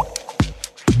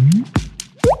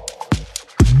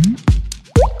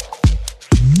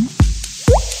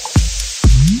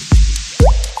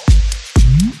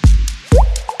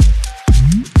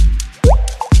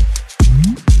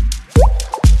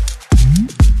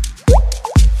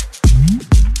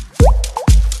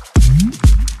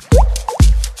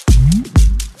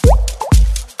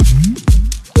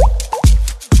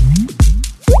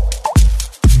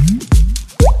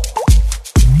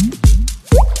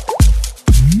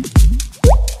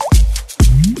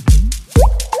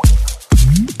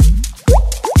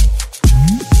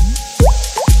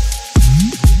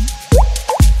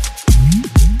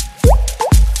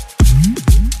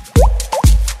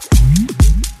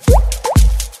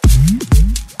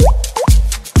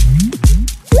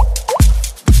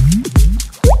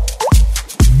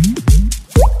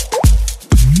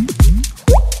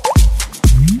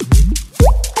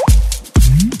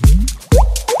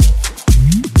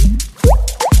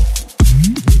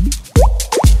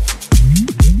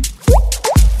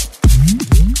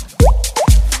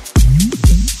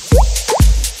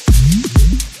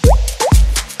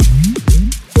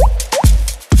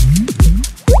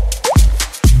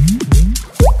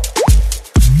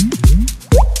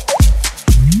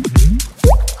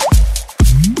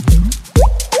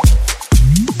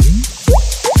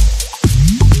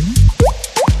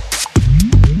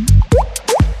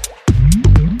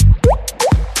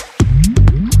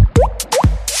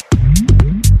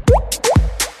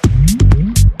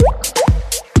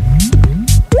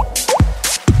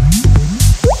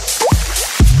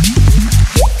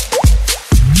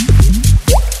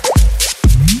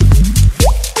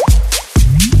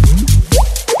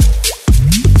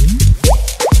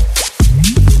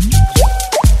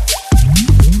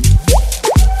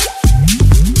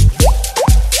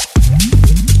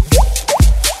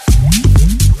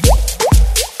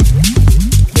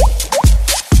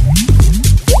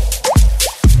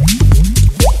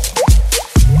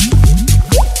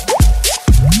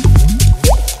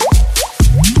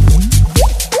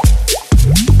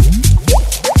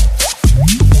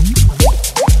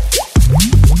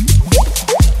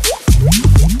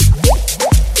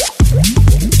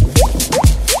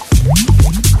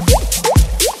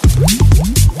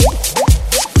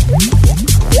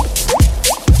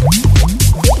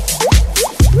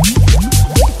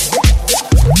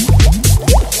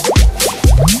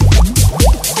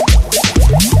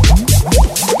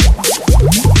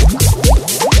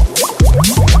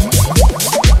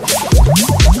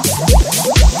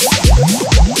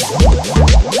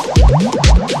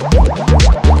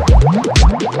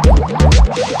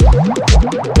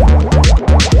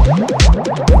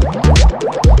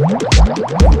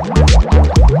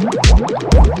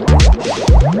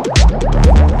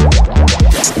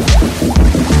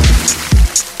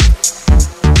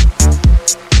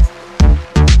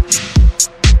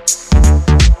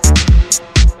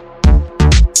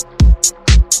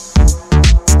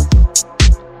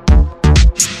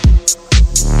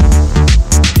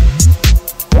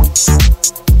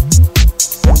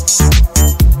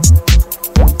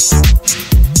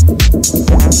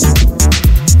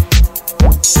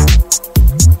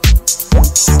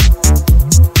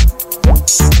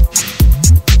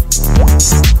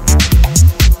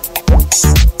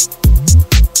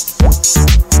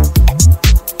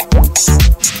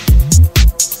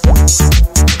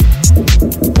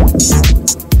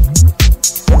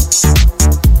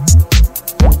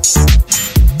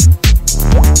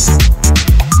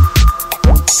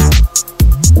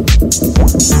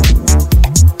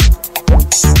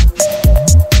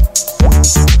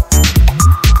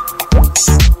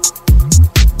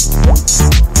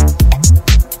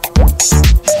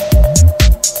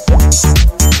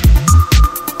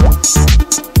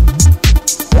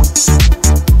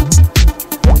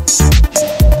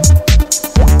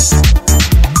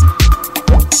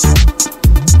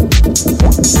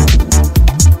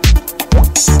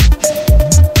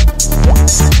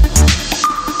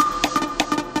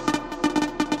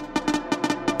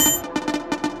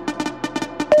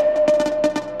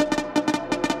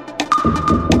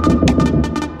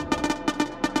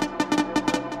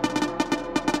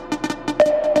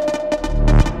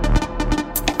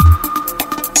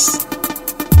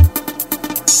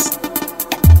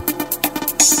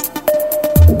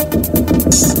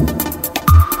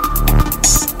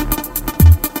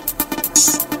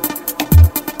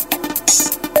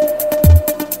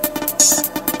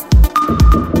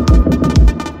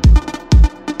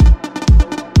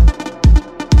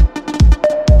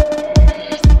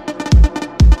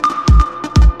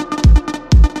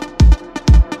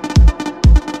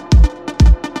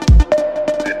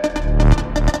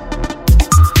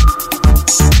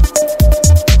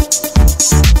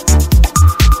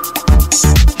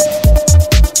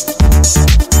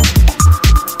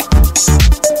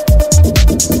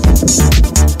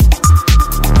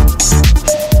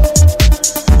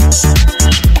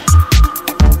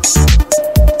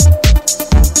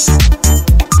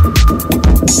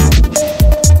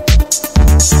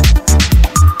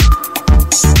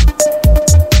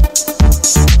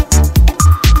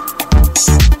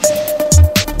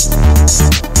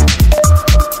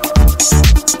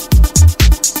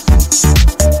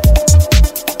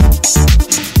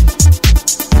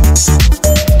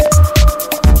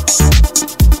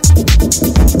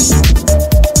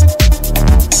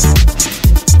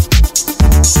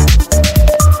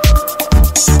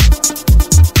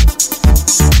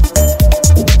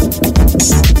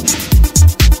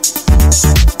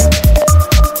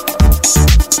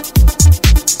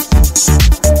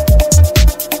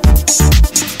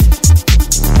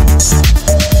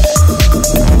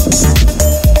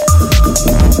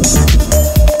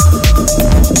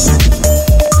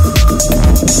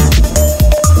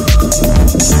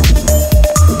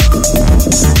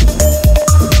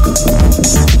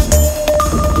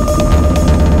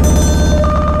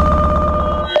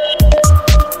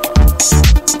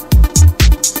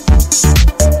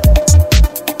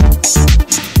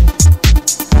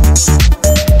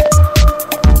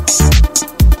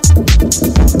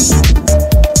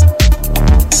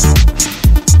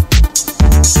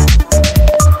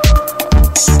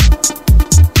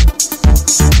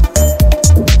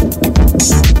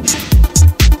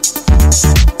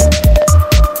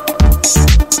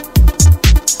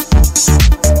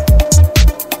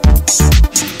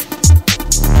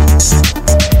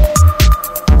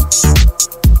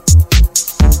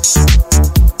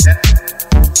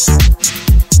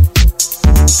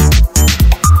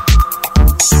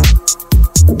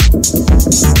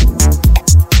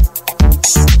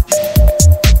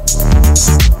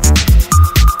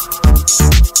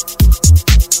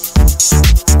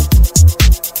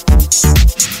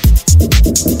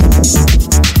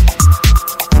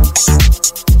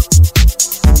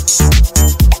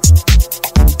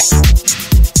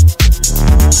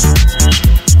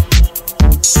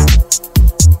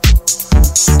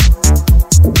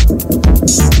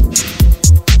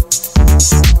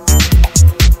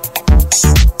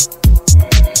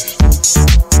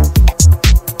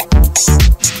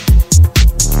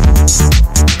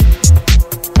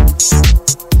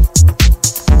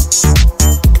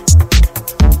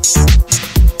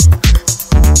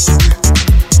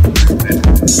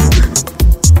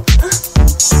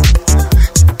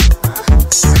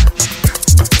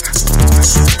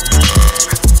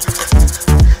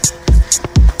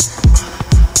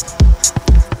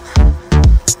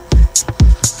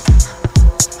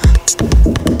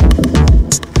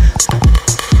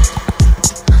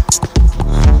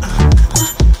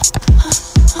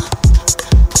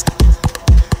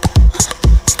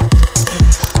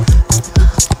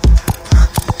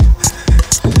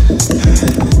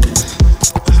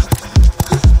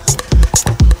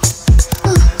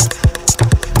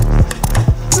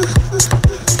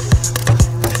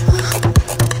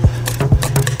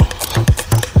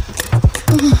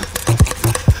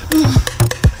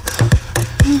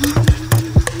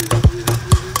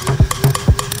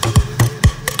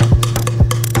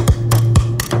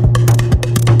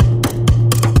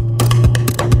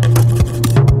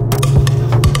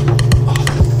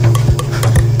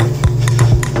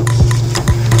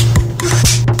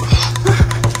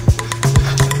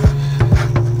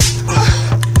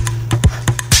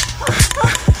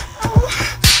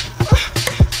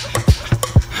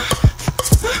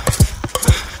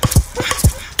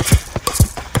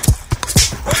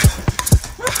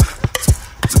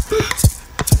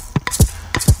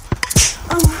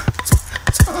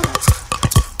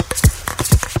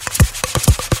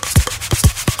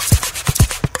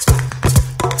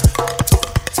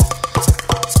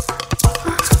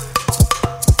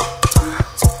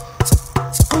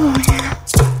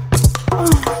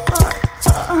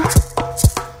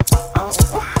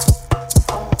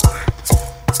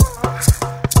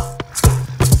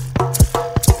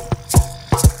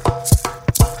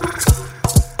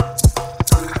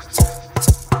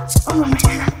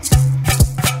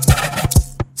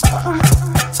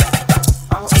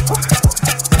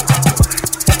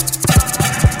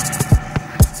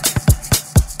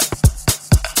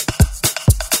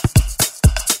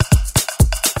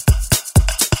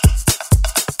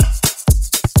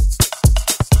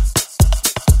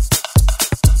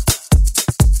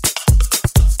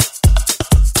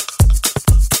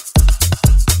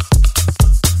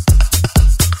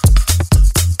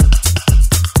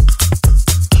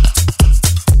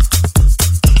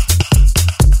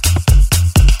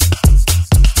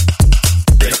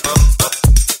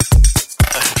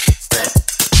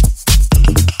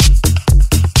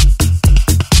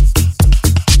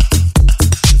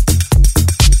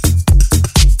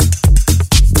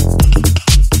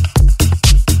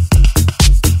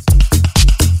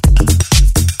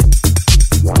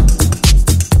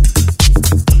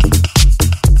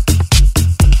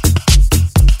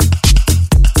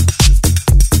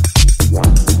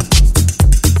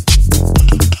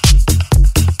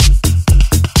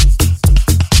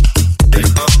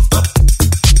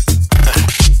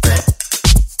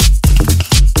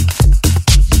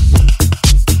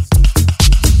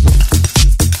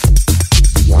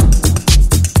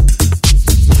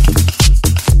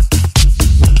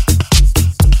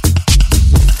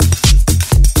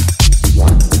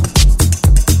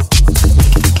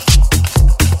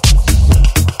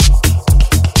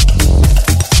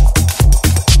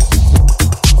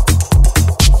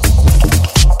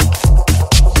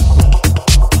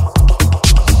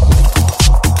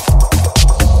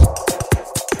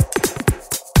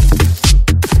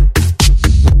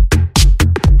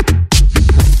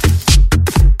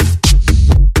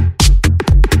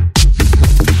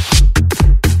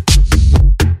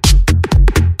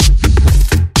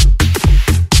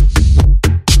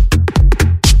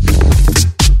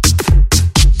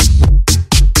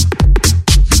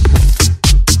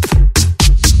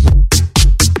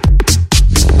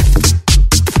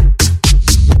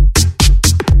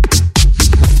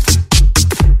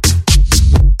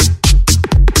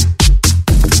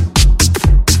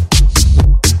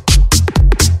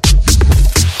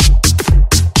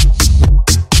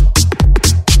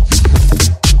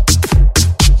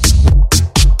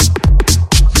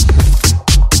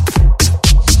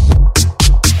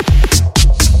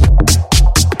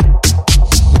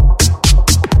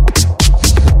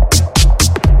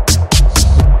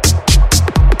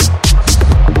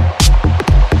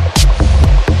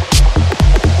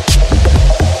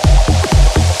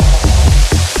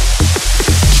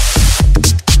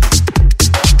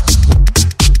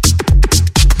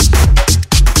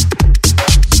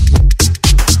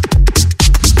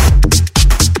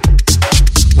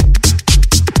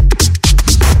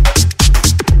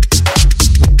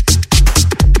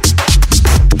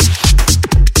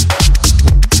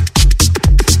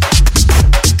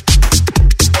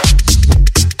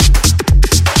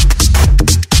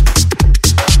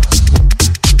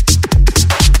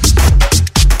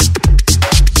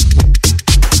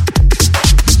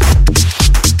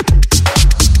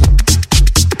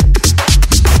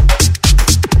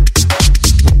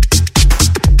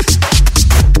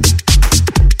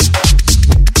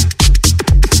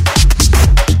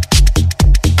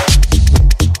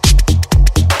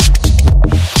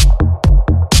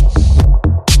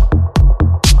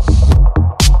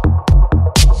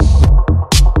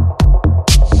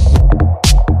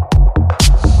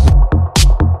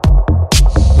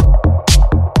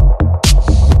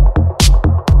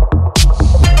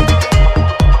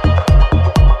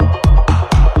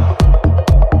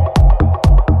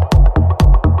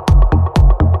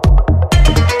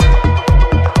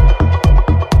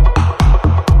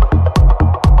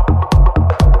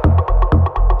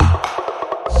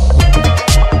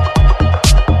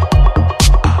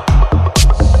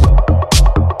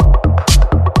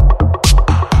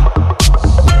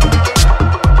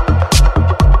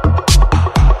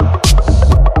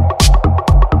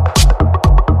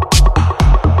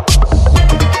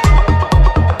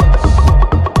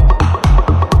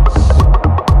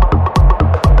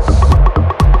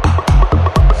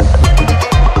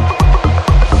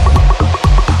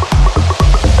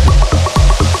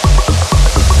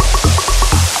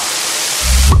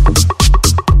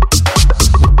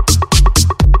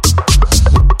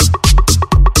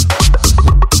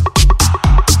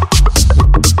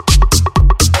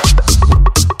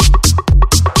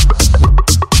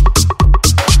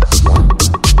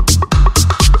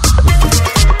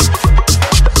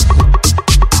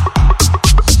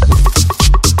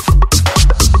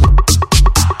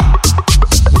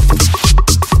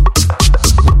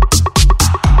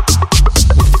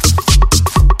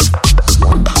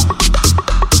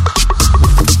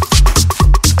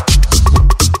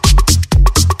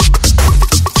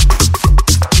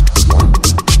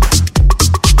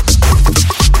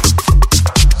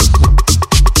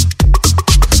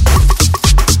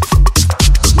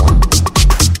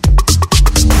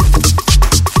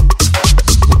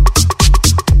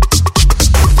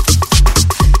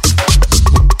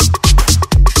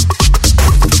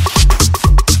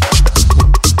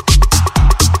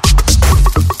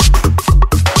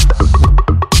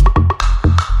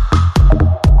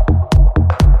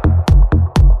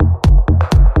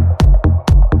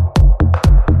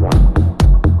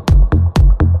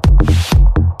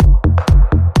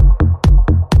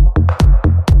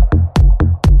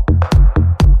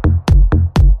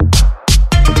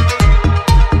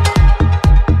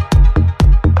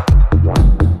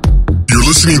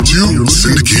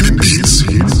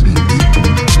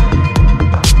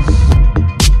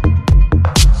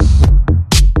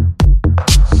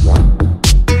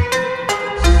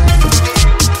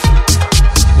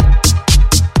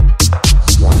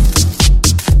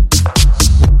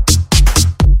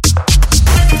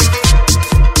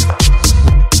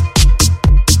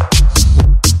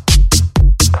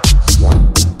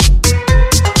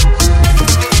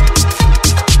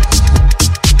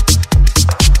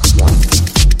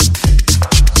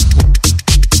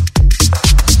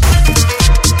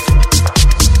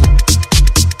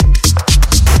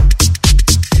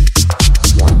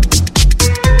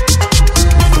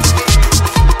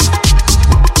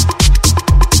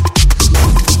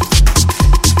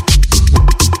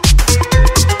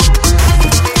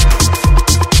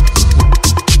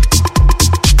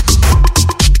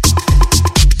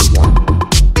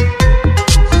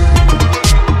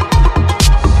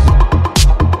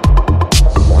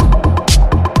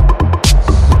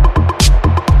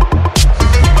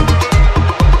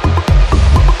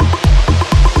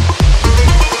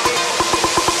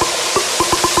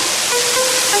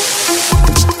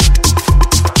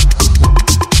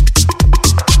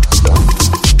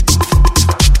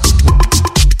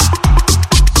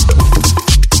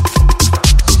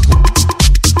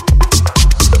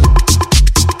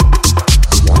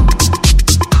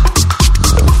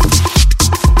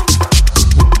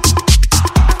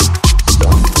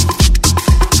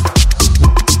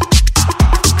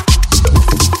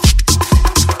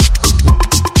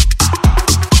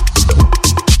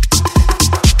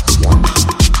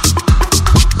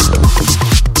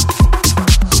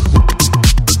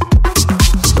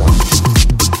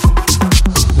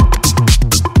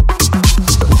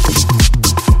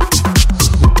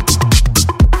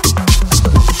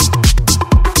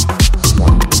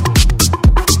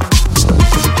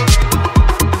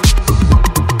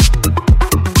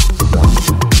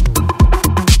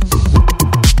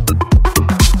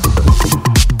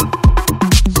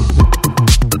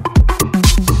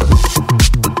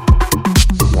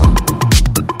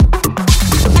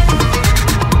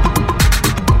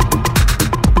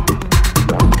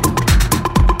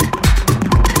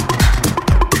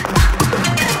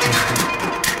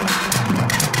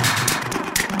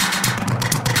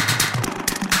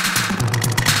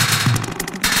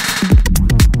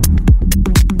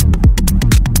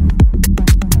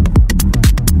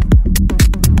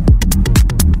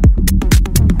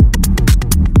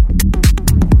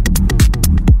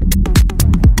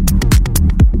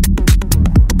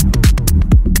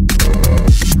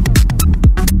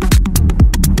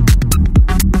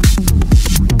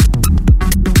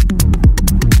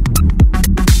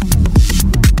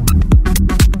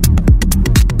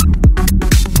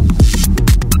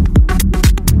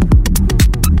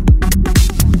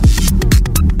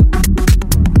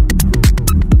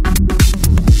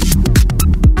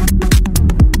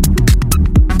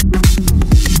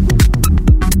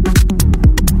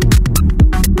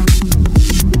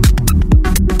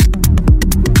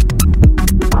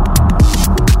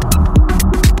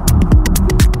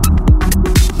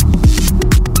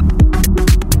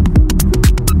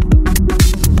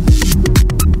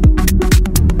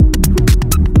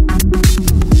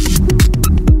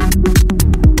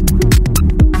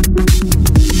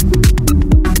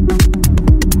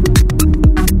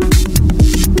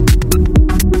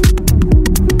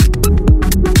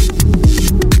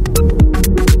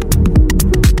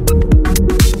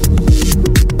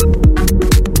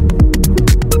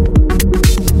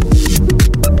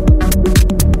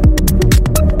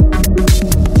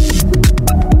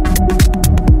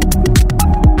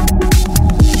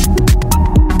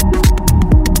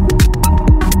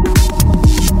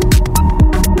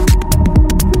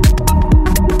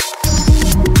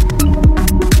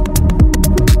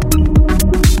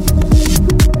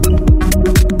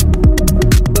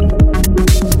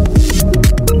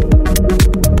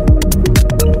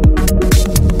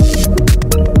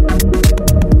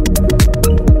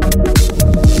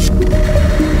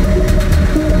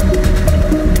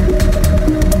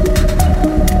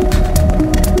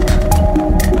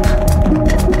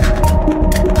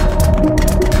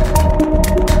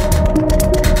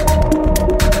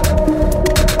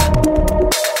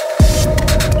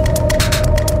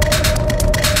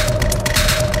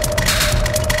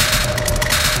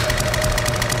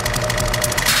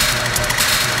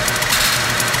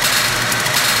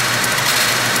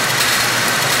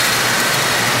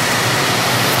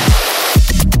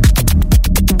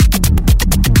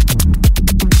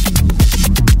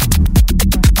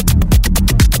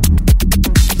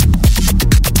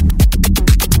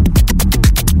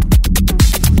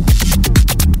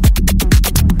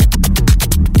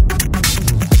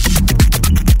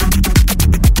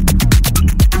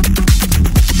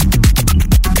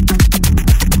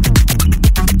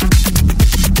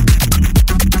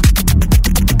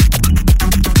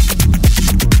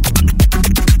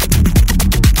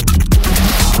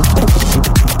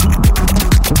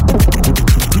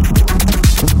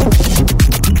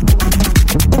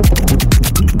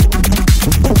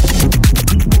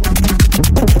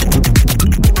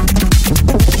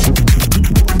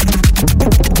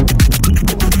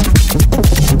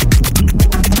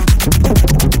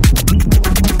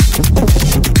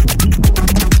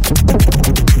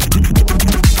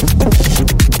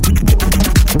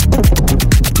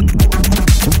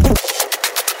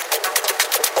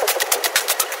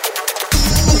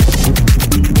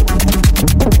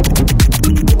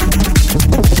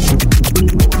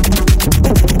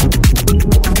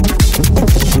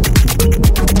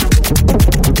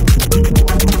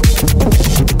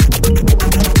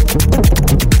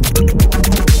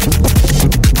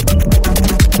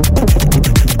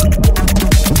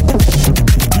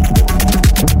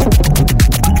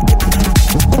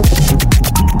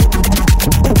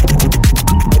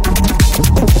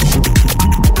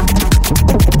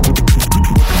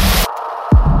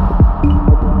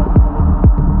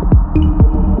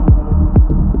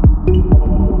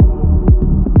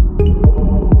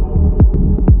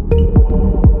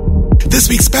 this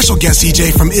week's special guest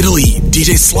DJ from Italy,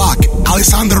 DJ Slock,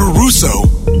 Alessandro Russo.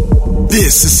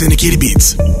 This is Syndicated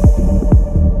Beats.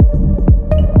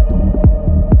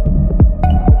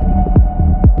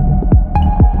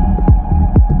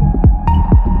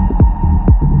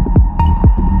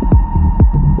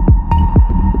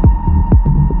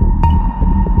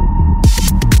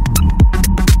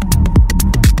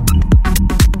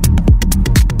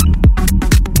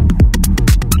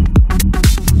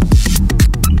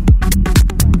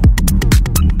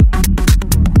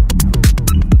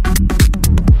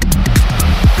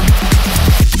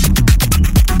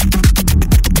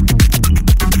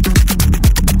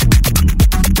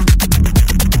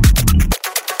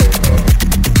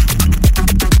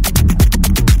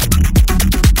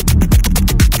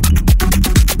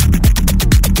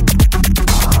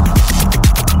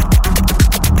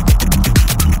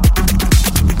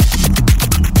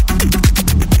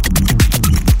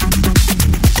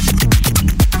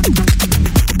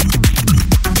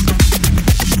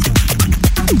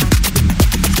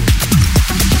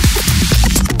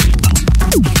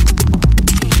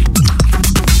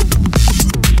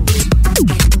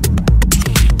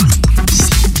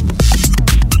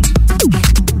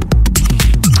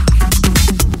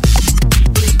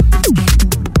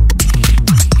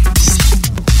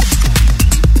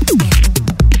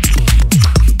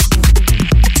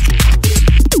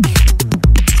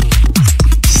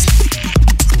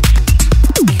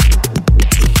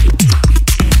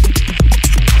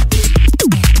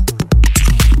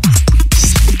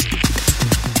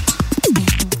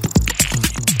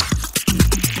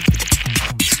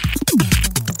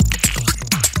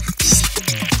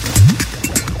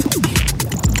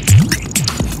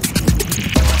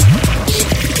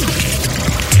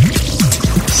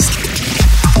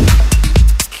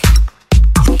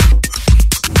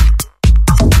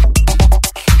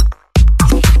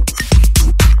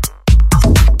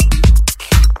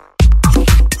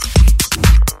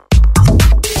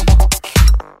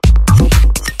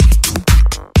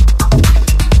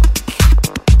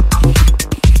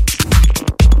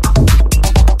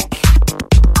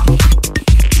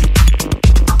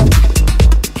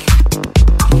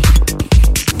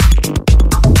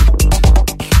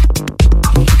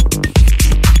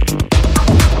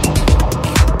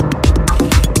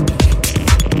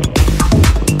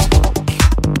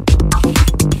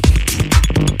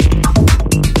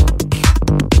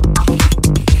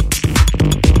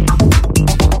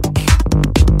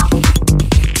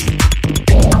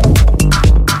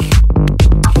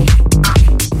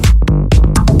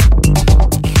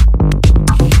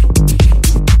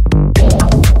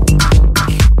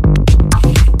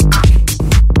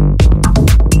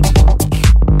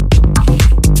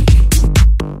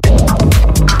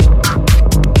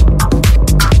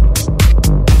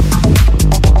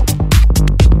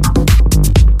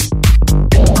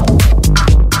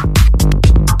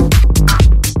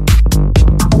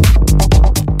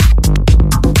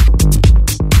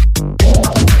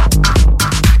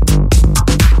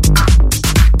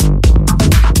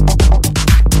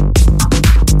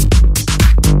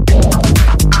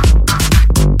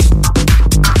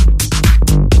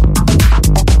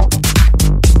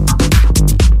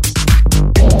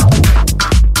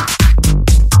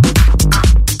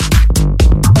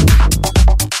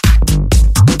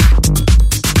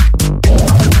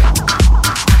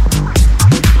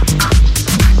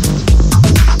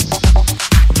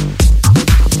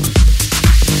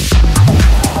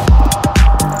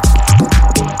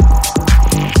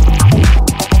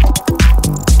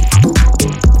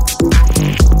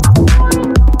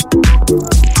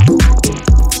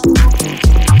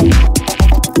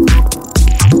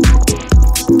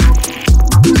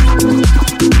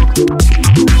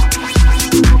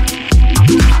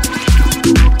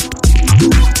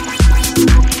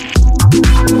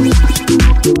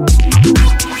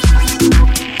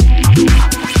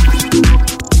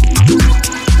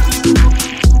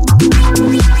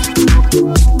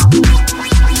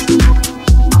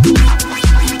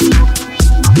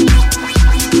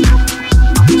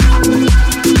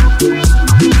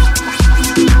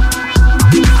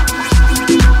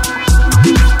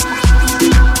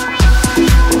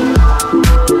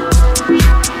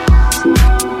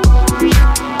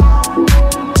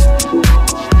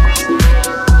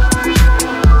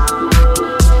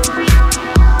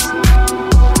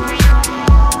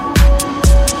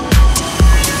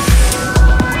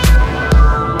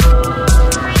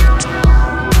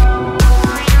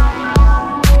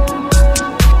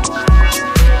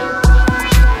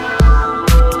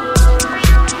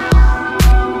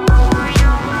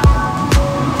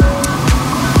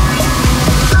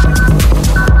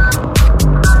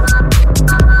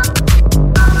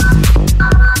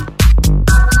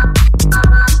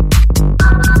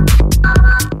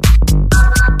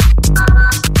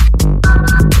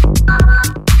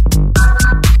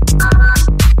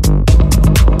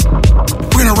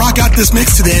 this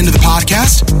mix to the end of the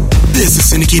podcast. This is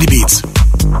Syndicated Beats.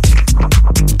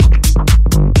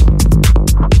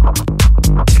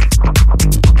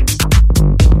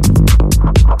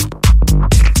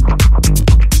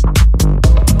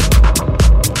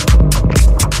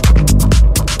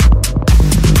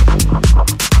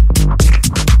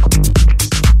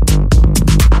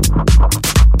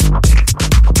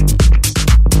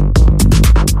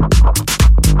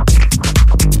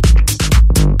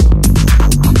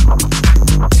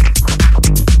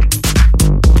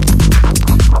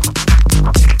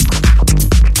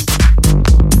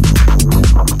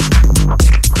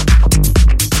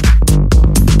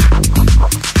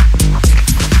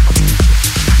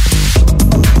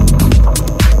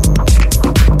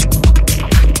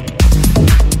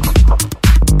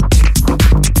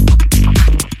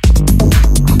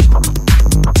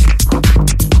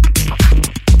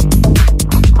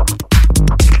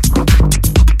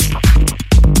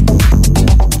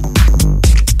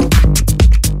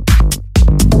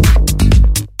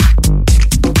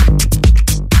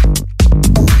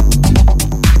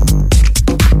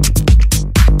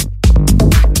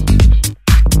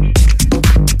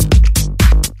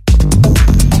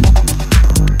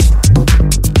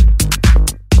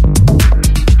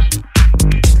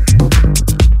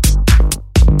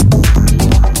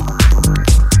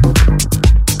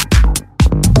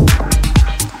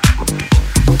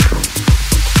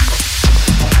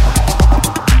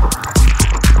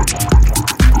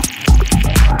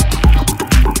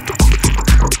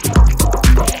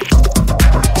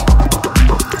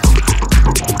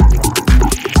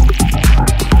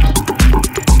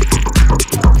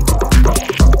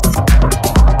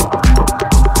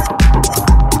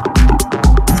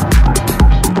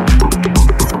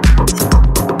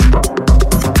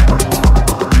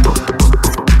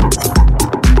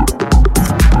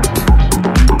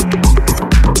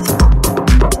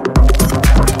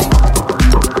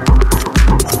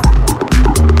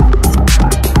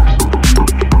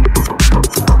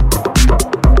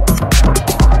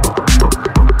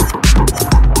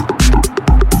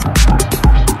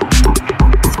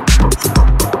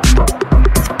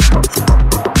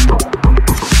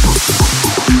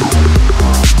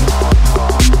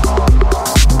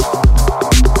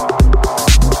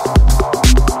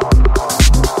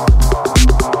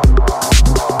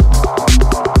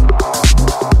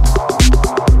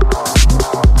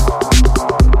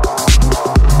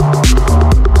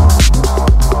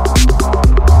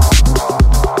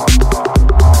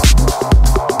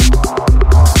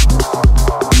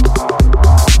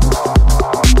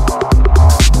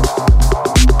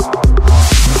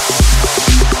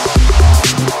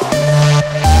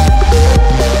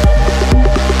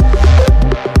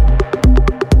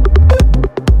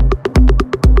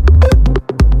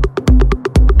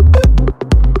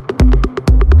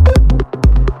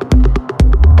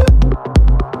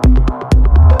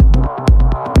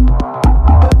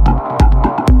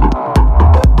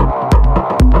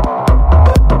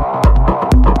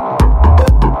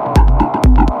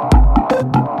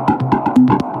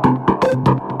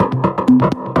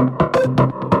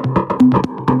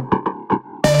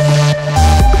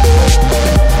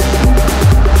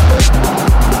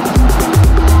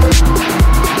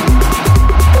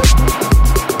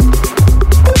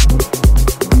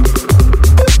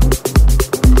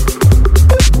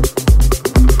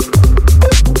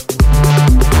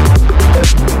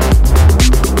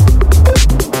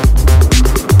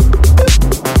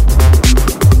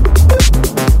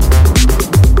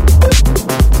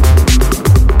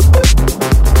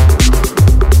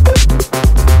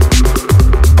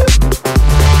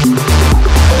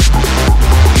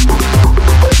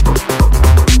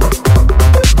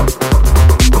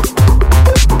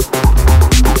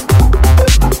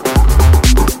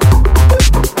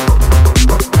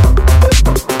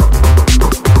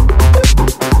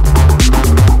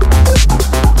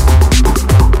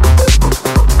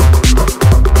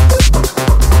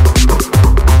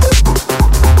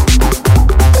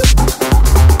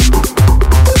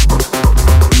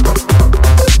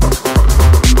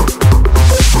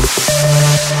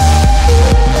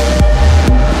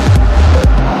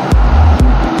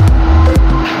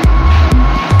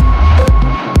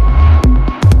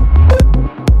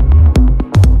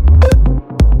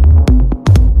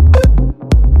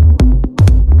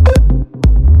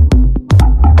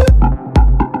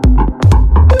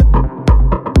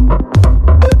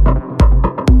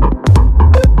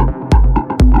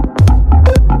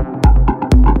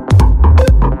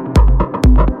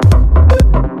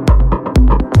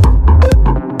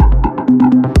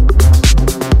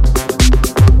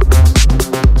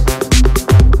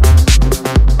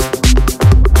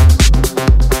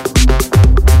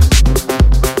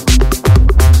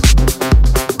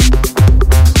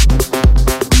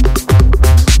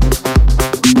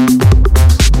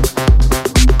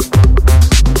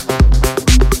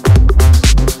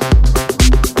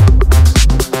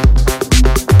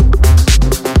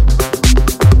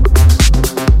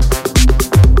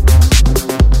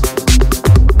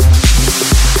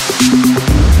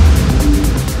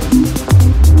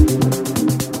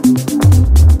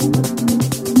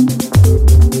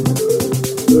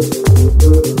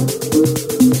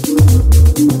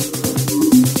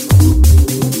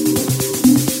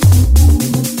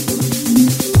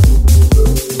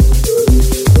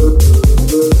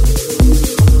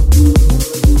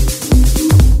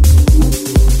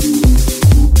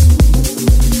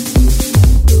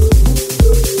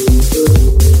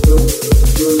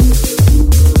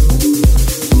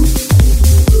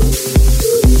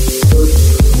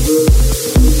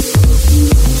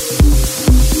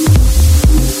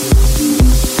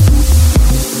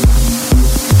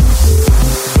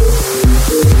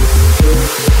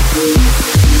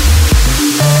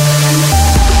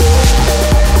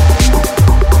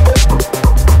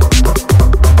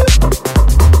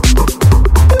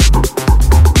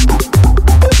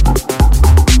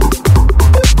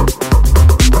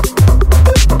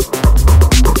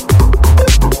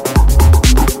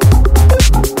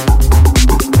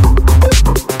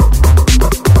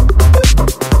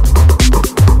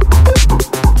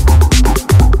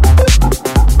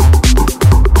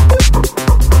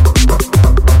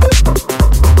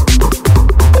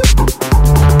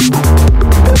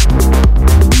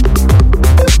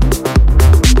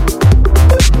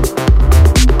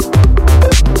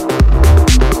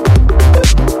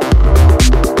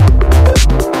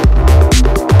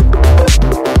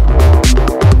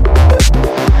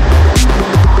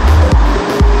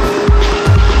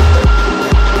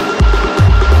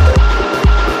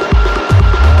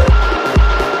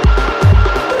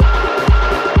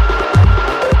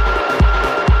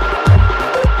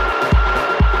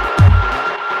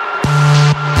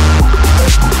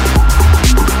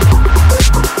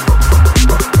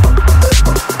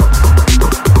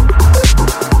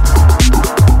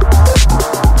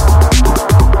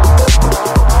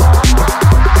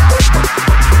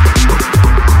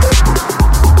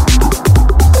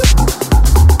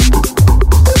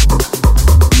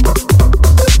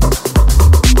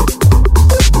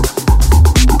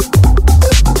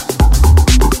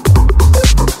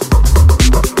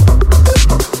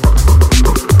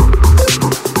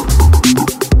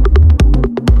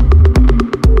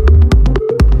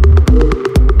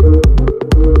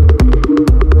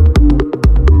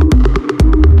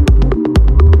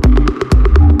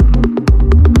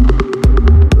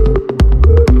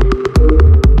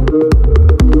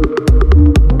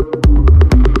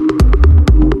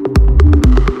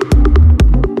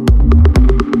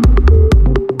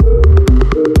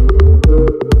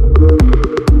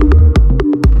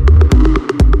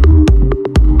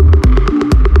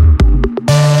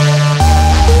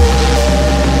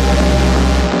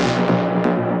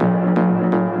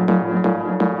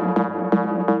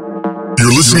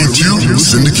 to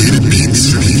Syndicated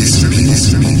Beats.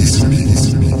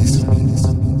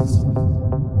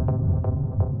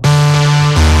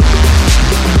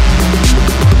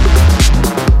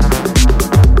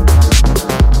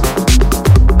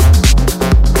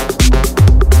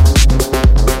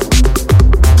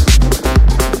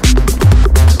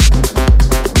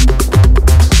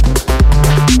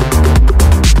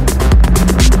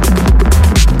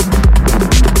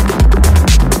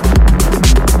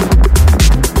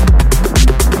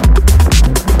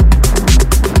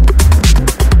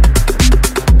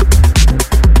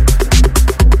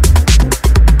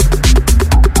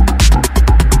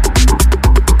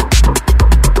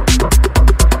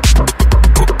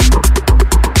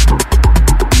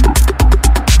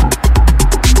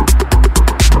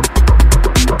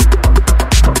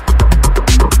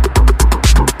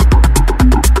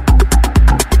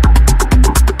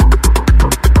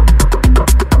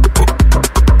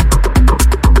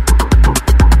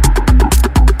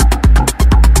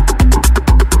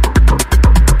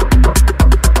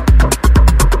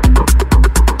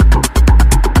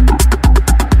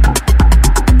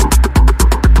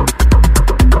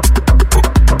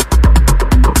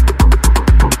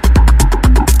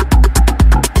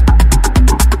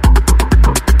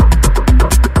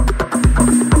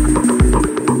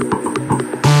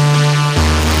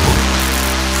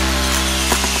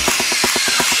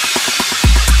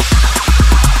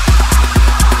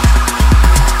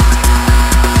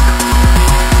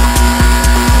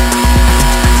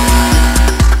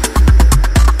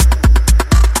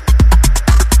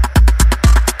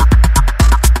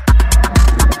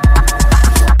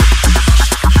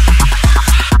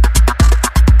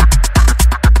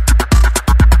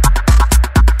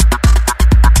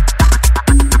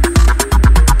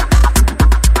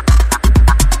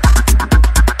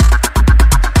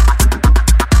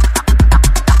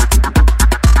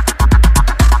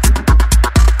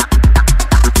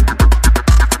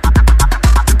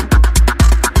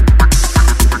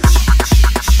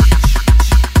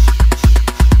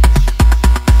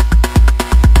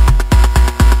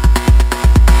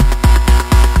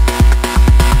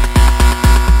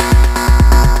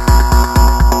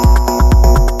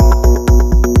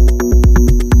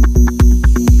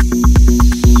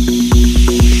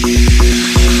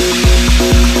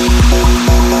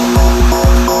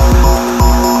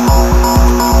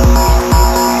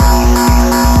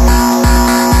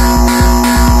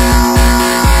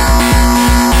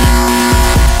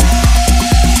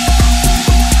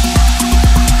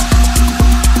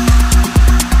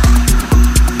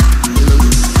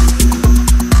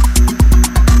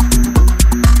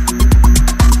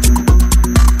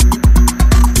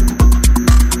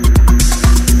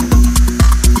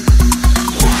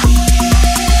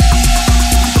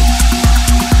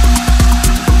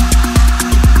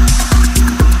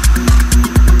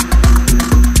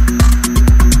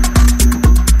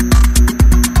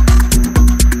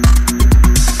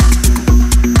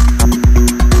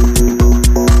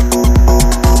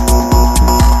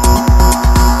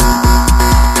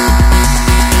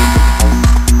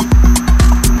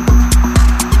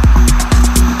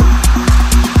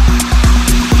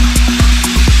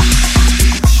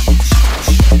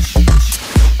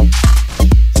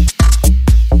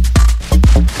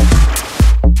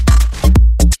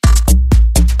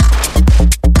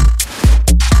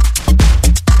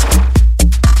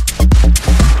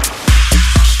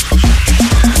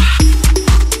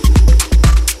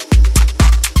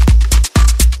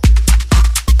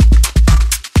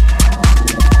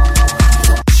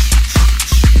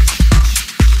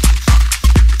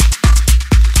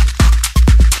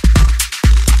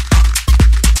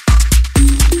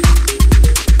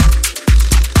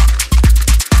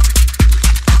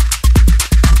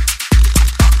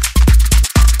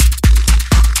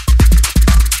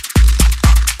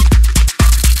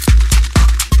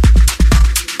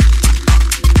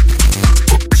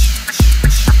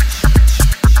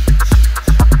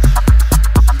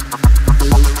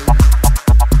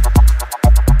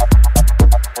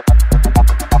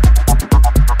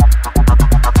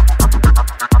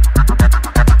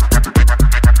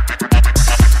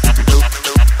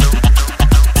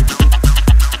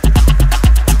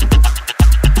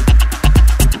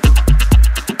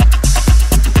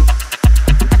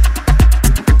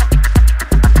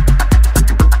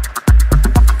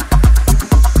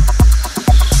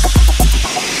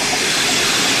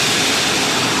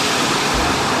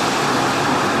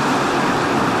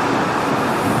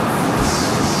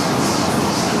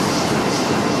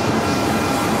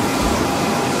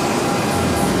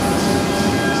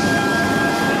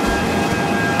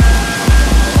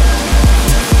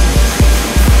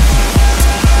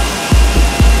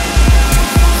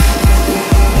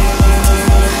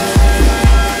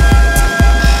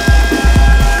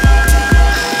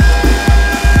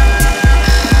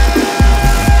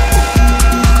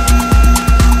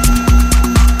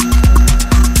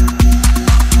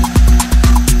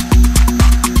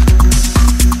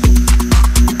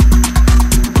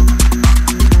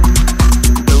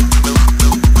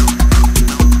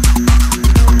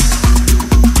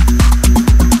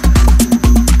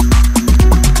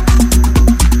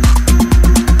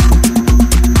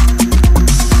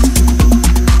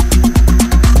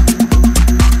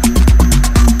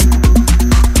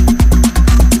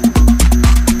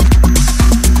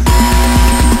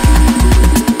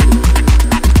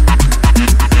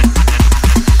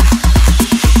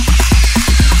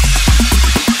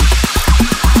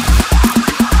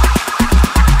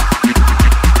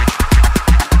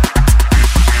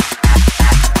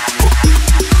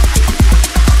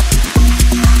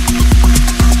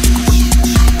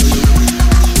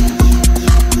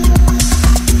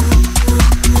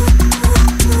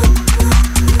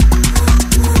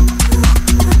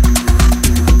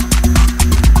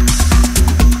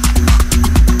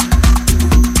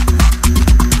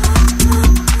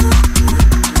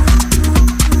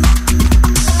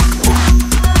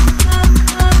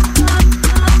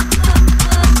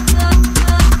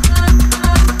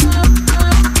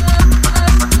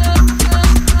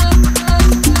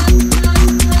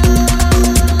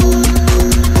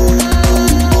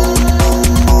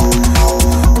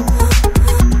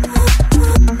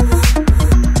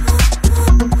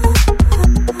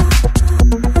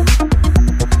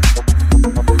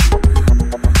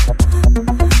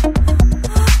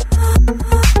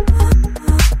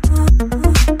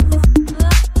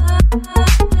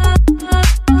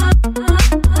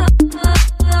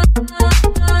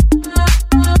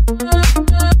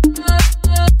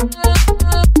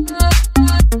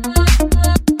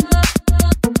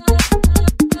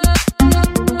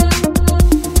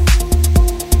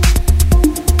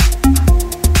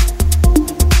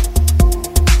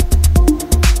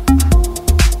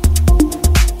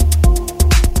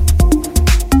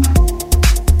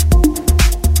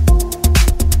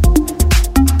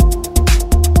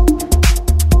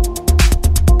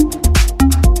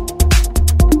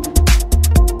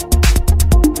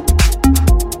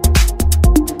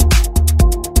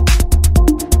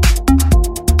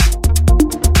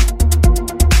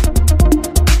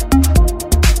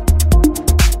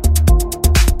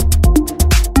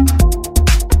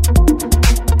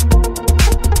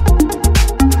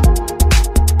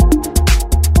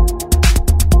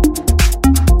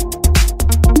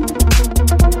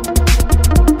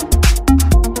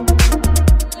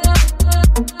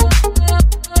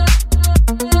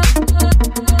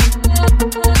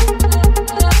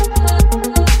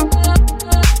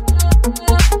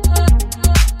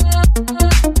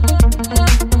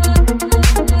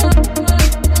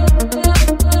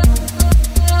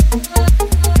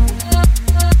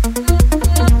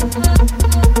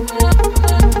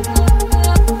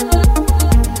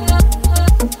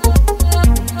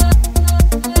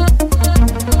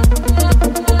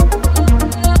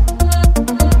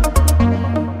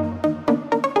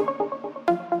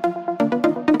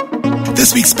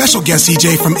 special guest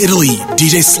DJ from Italy,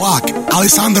 DJ Slock,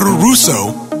 Alessandro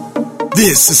Russo.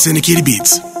 This is Syndicated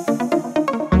Beats.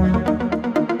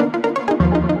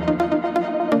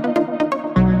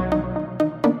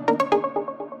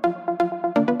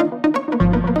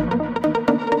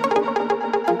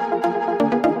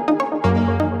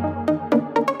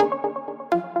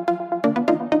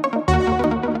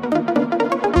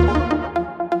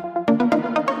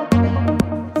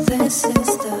 This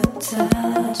is the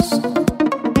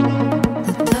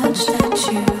touch that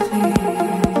you feel.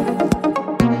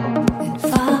 It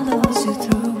follows you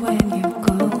through.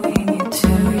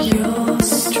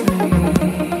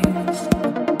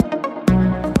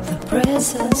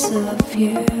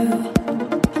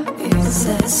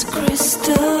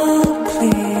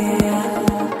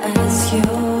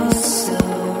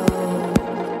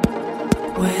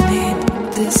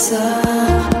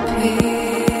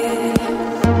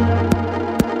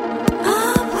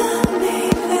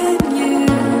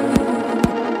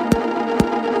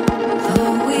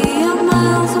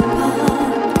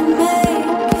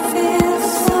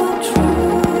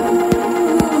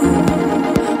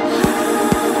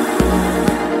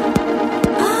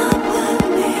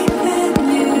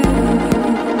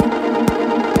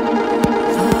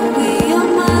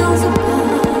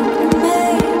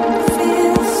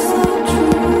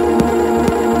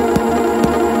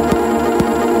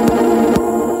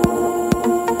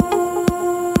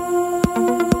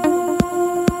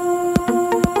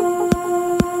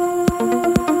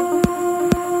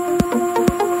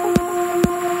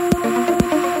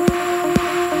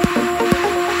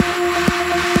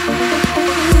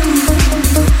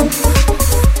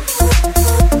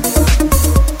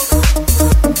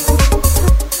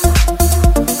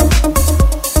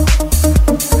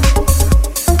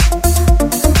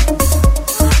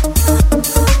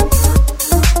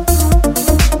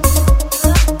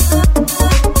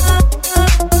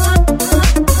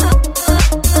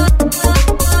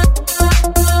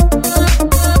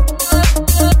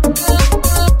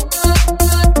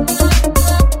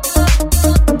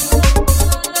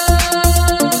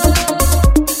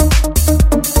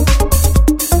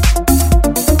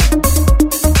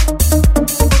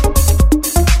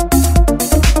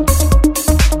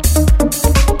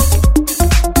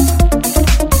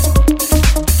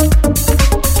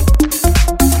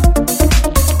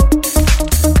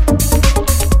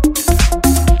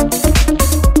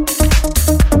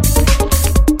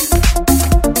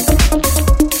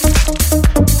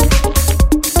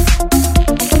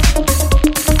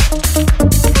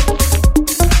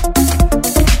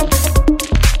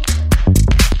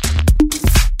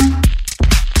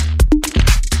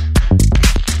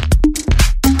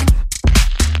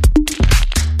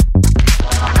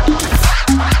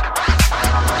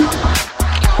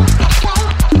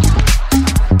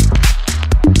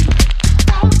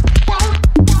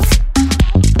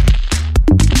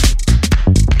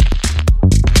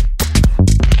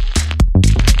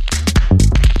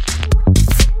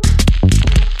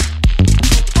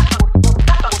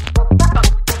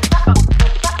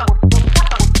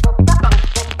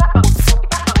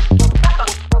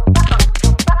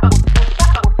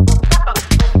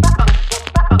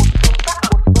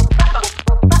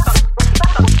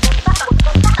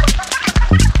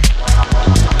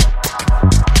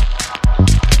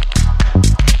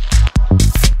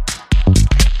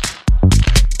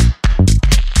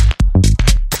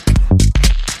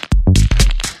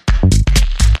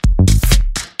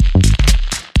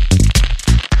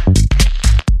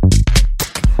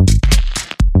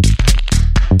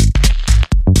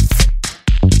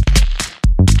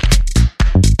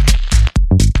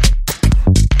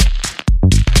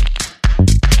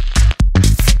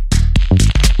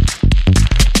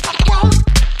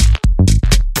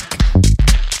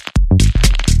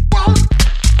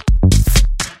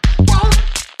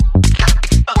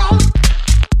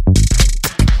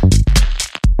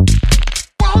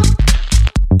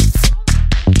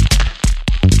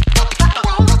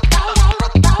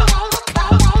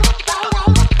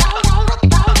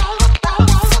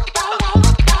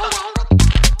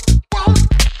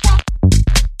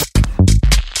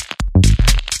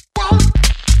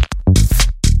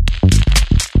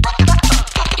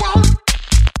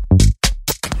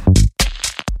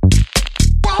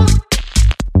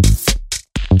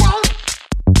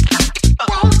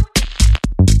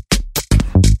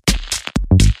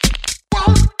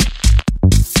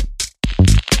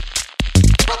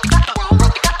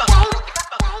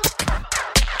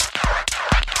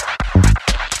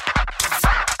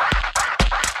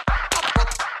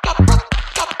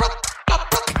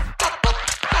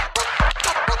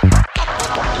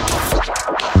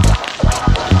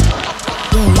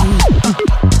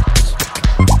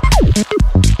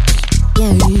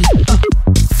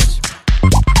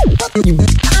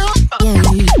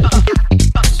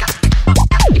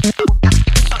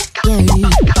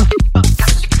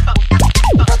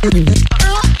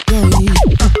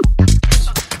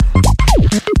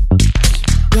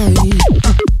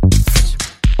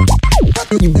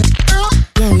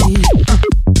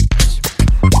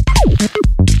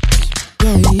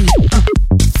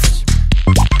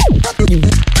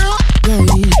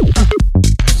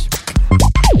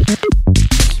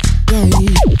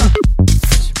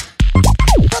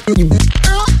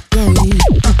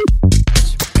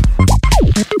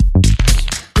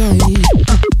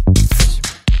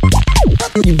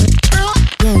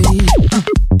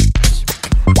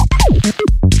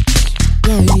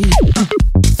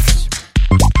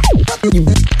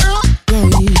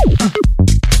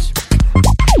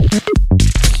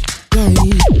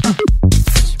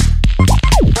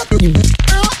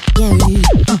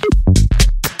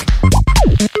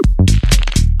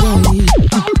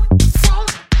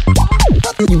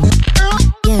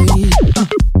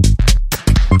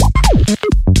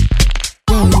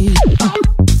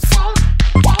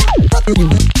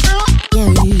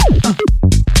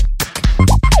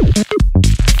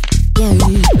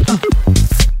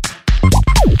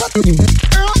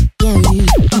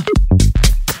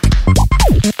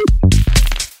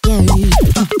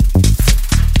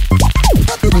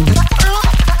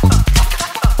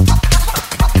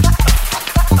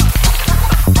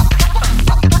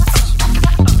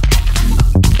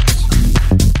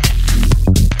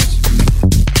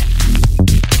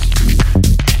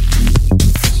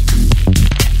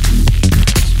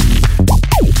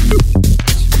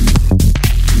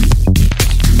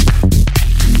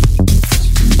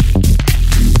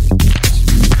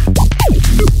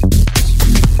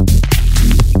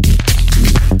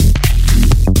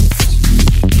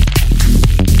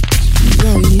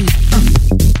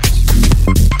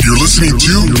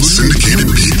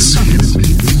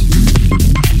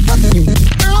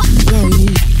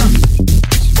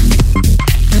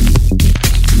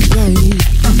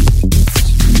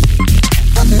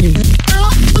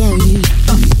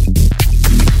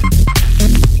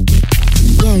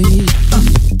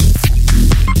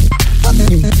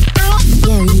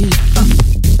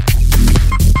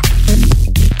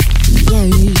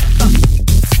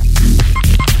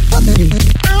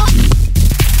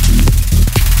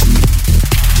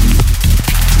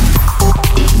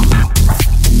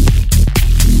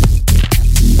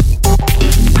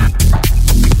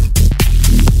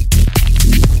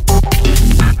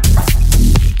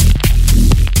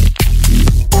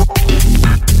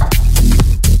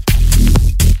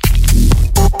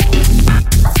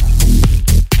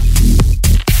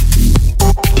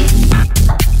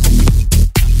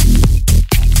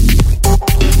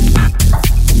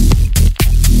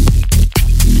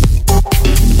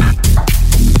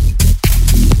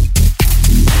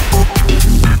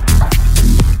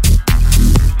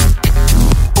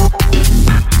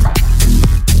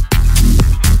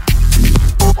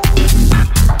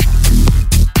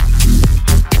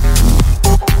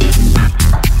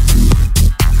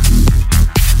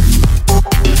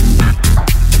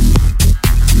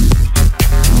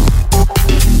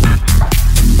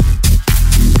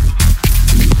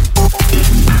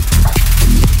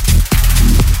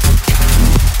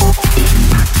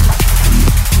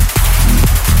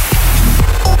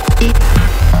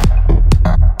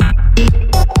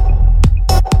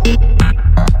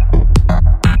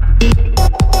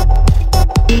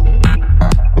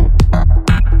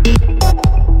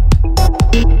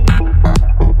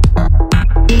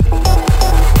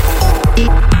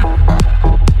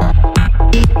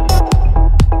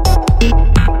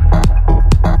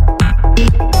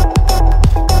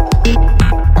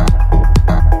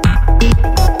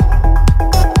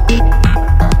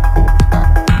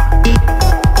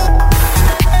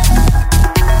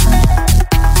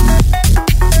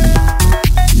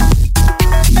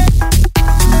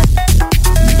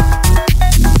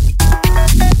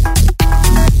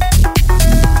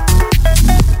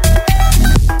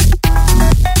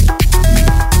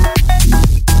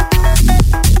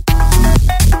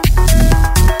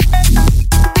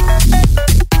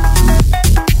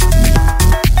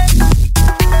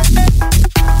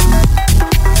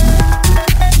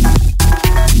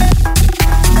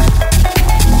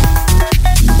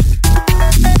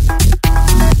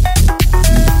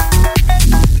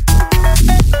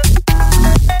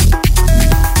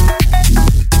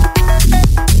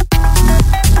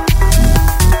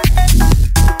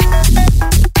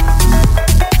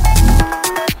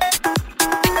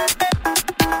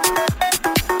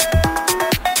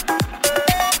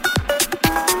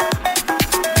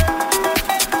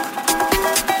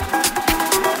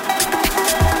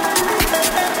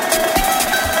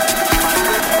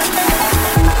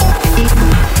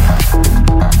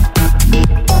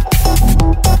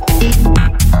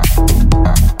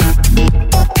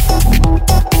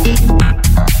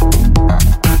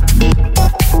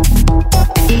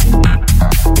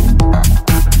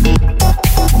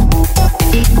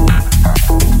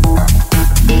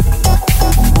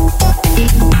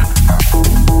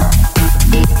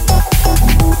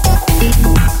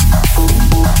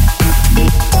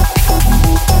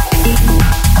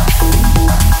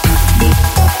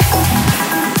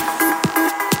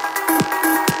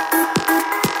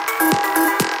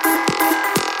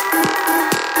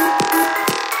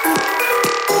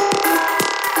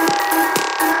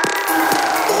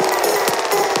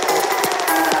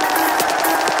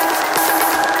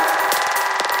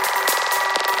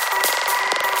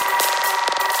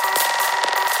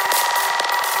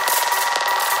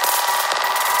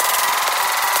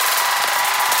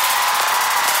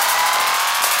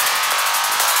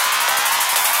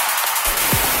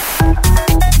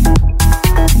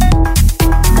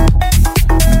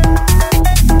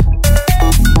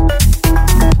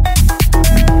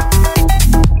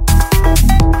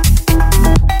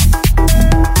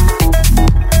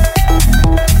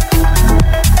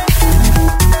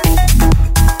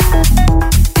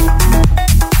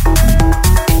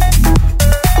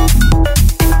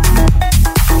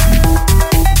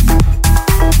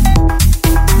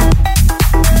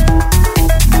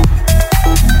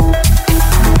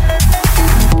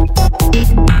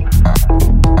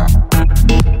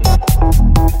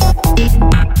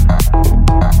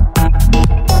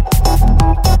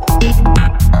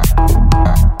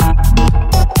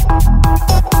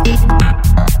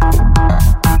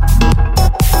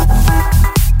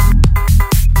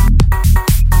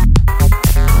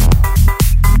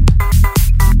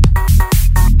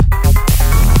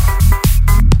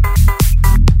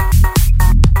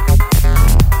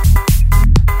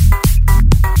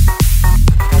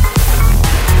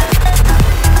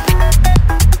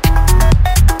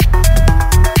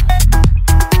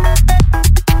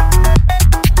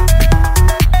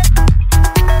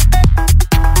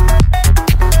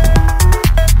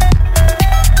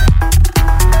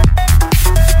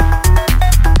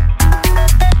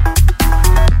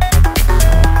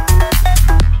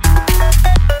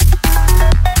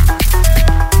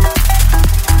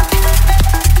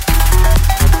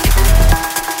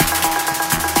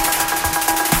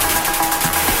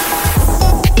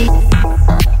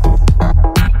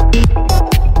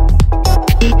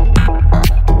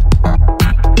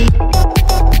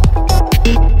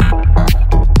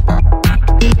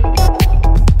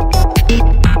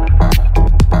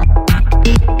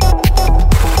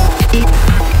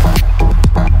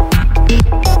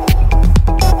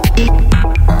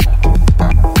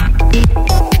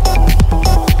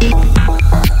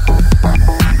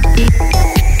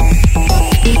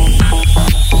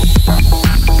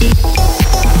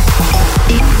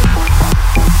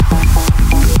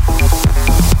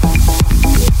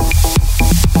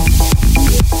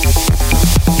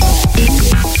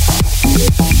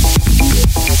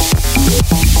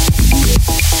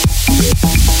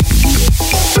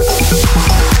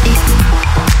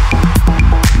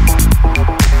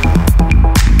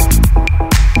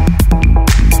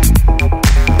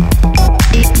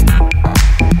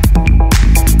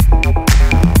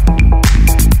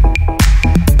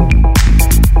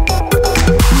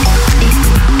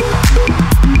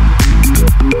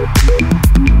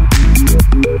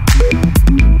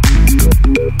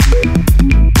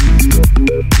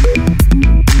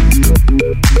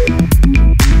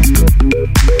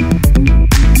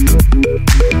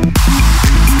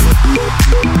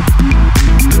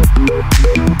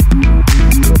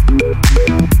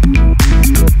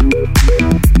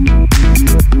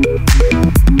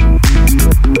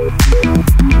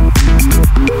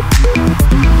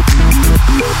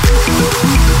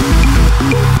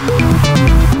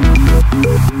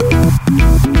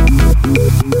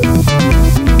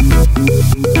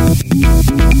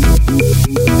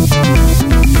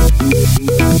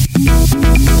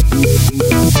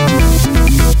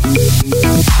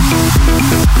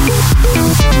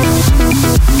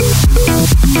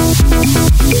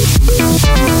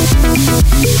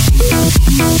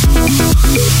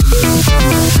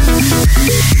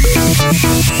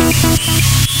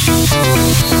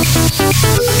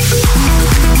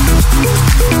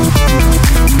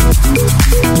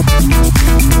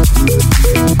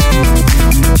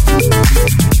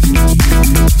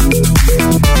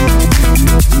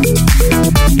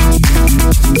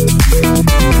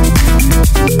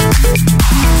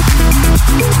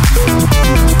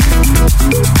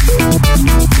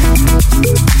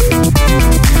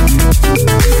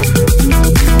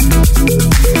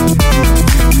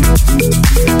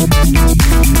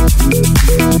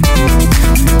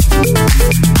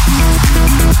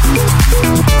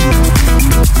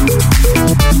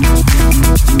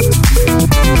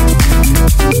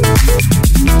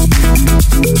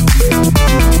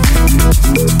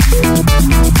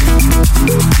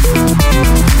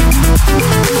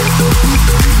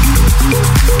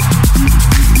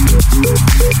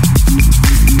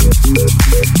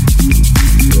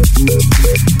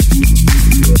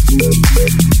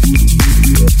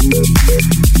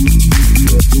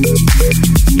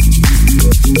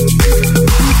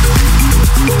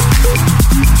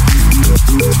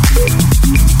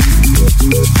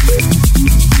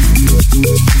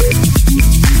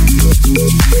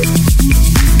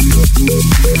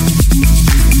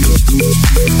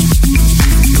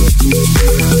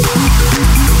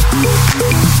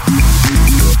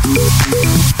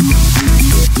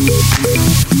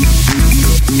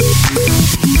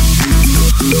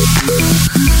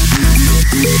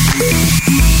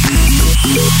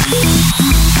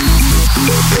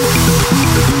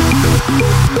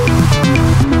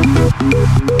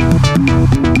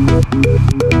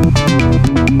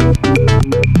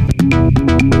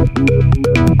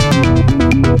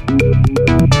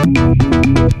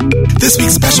 This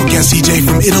week's special guest DJ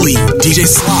from Italy, DJ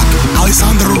Slock,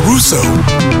 Alessandro Russo.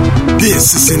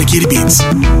 This is Syndicated Beats.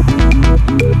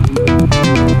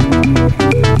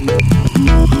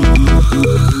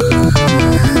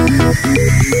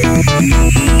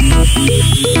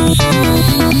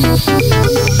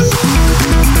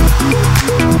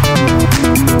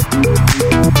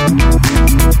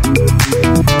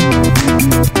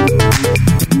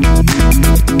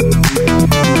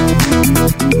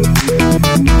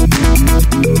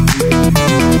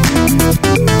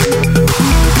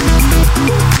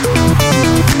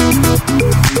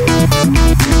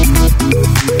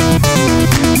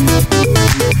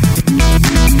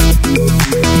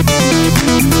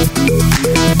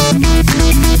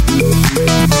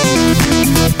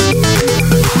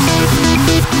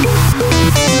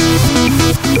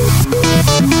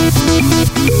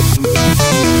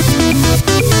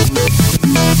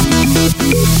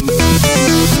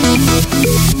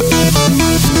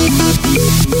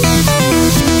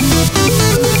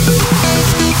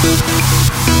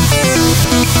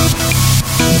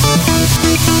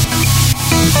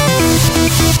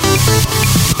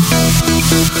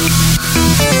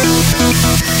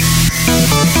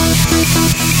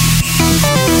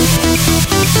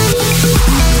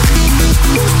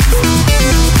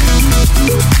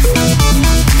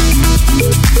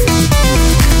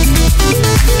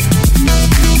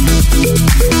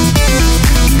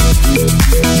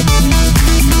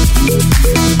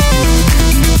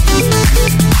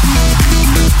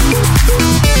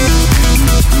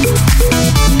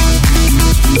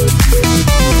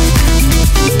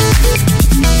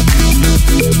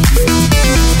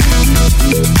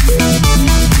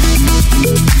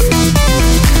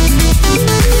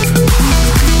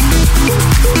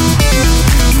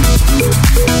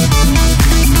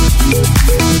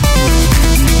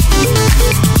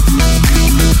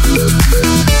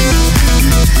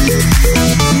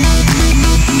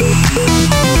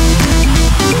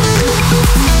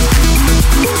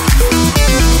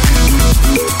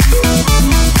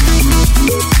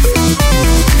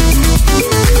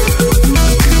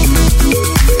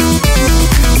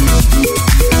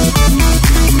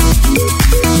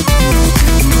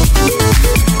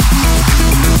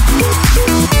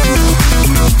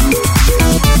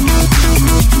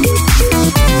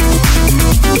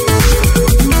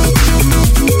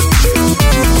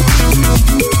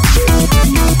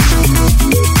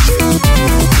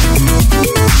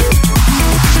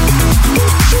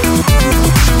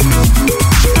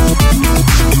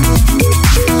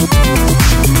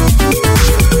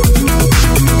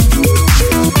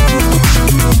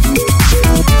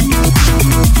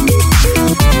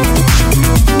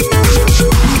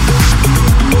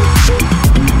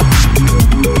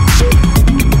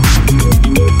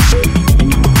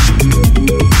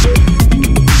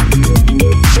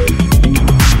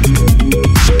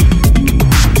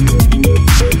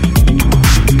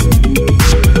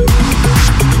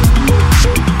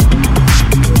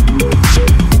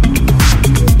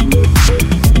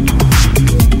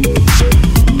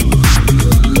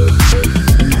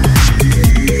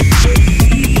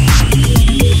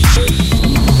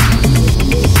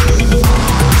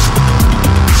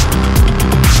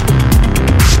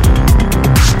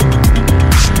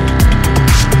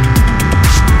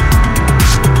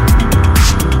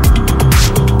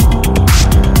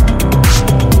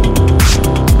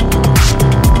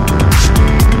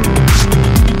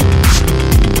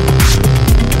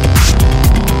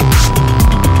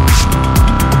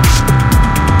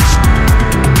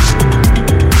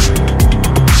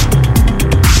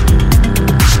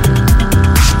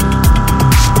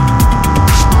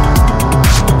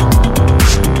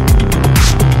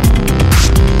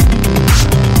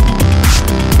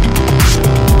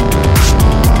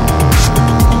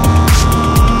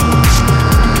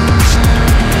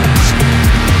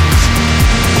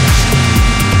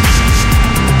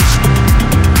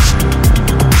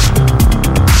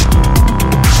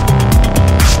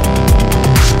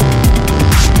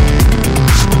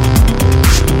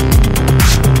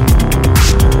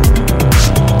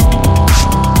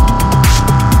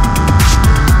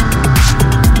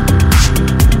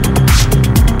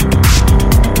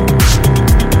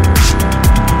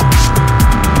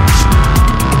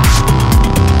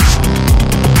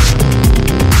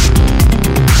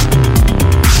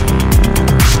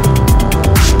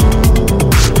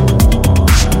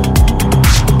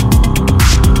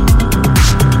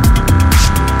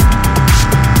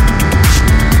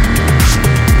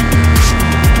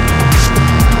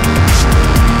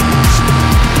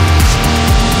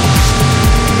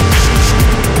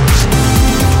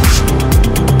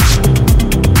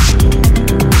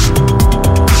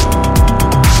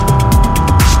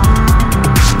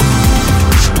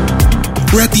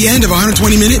 We're at the end of a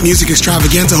 120-minute music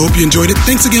extravaganza. I hope you enjoyed it.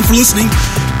 Thanks again for listening.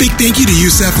 Big thank you to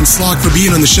Yusef and Slock for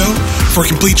being on the show. For a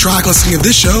complete track listing of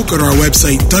this show, go to our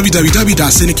website,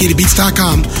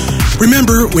 www.syndicatedbeats.com.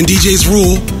 Remember, when DJs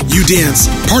rule, you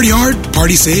dance. Party hard,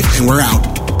 party safe, and we're out.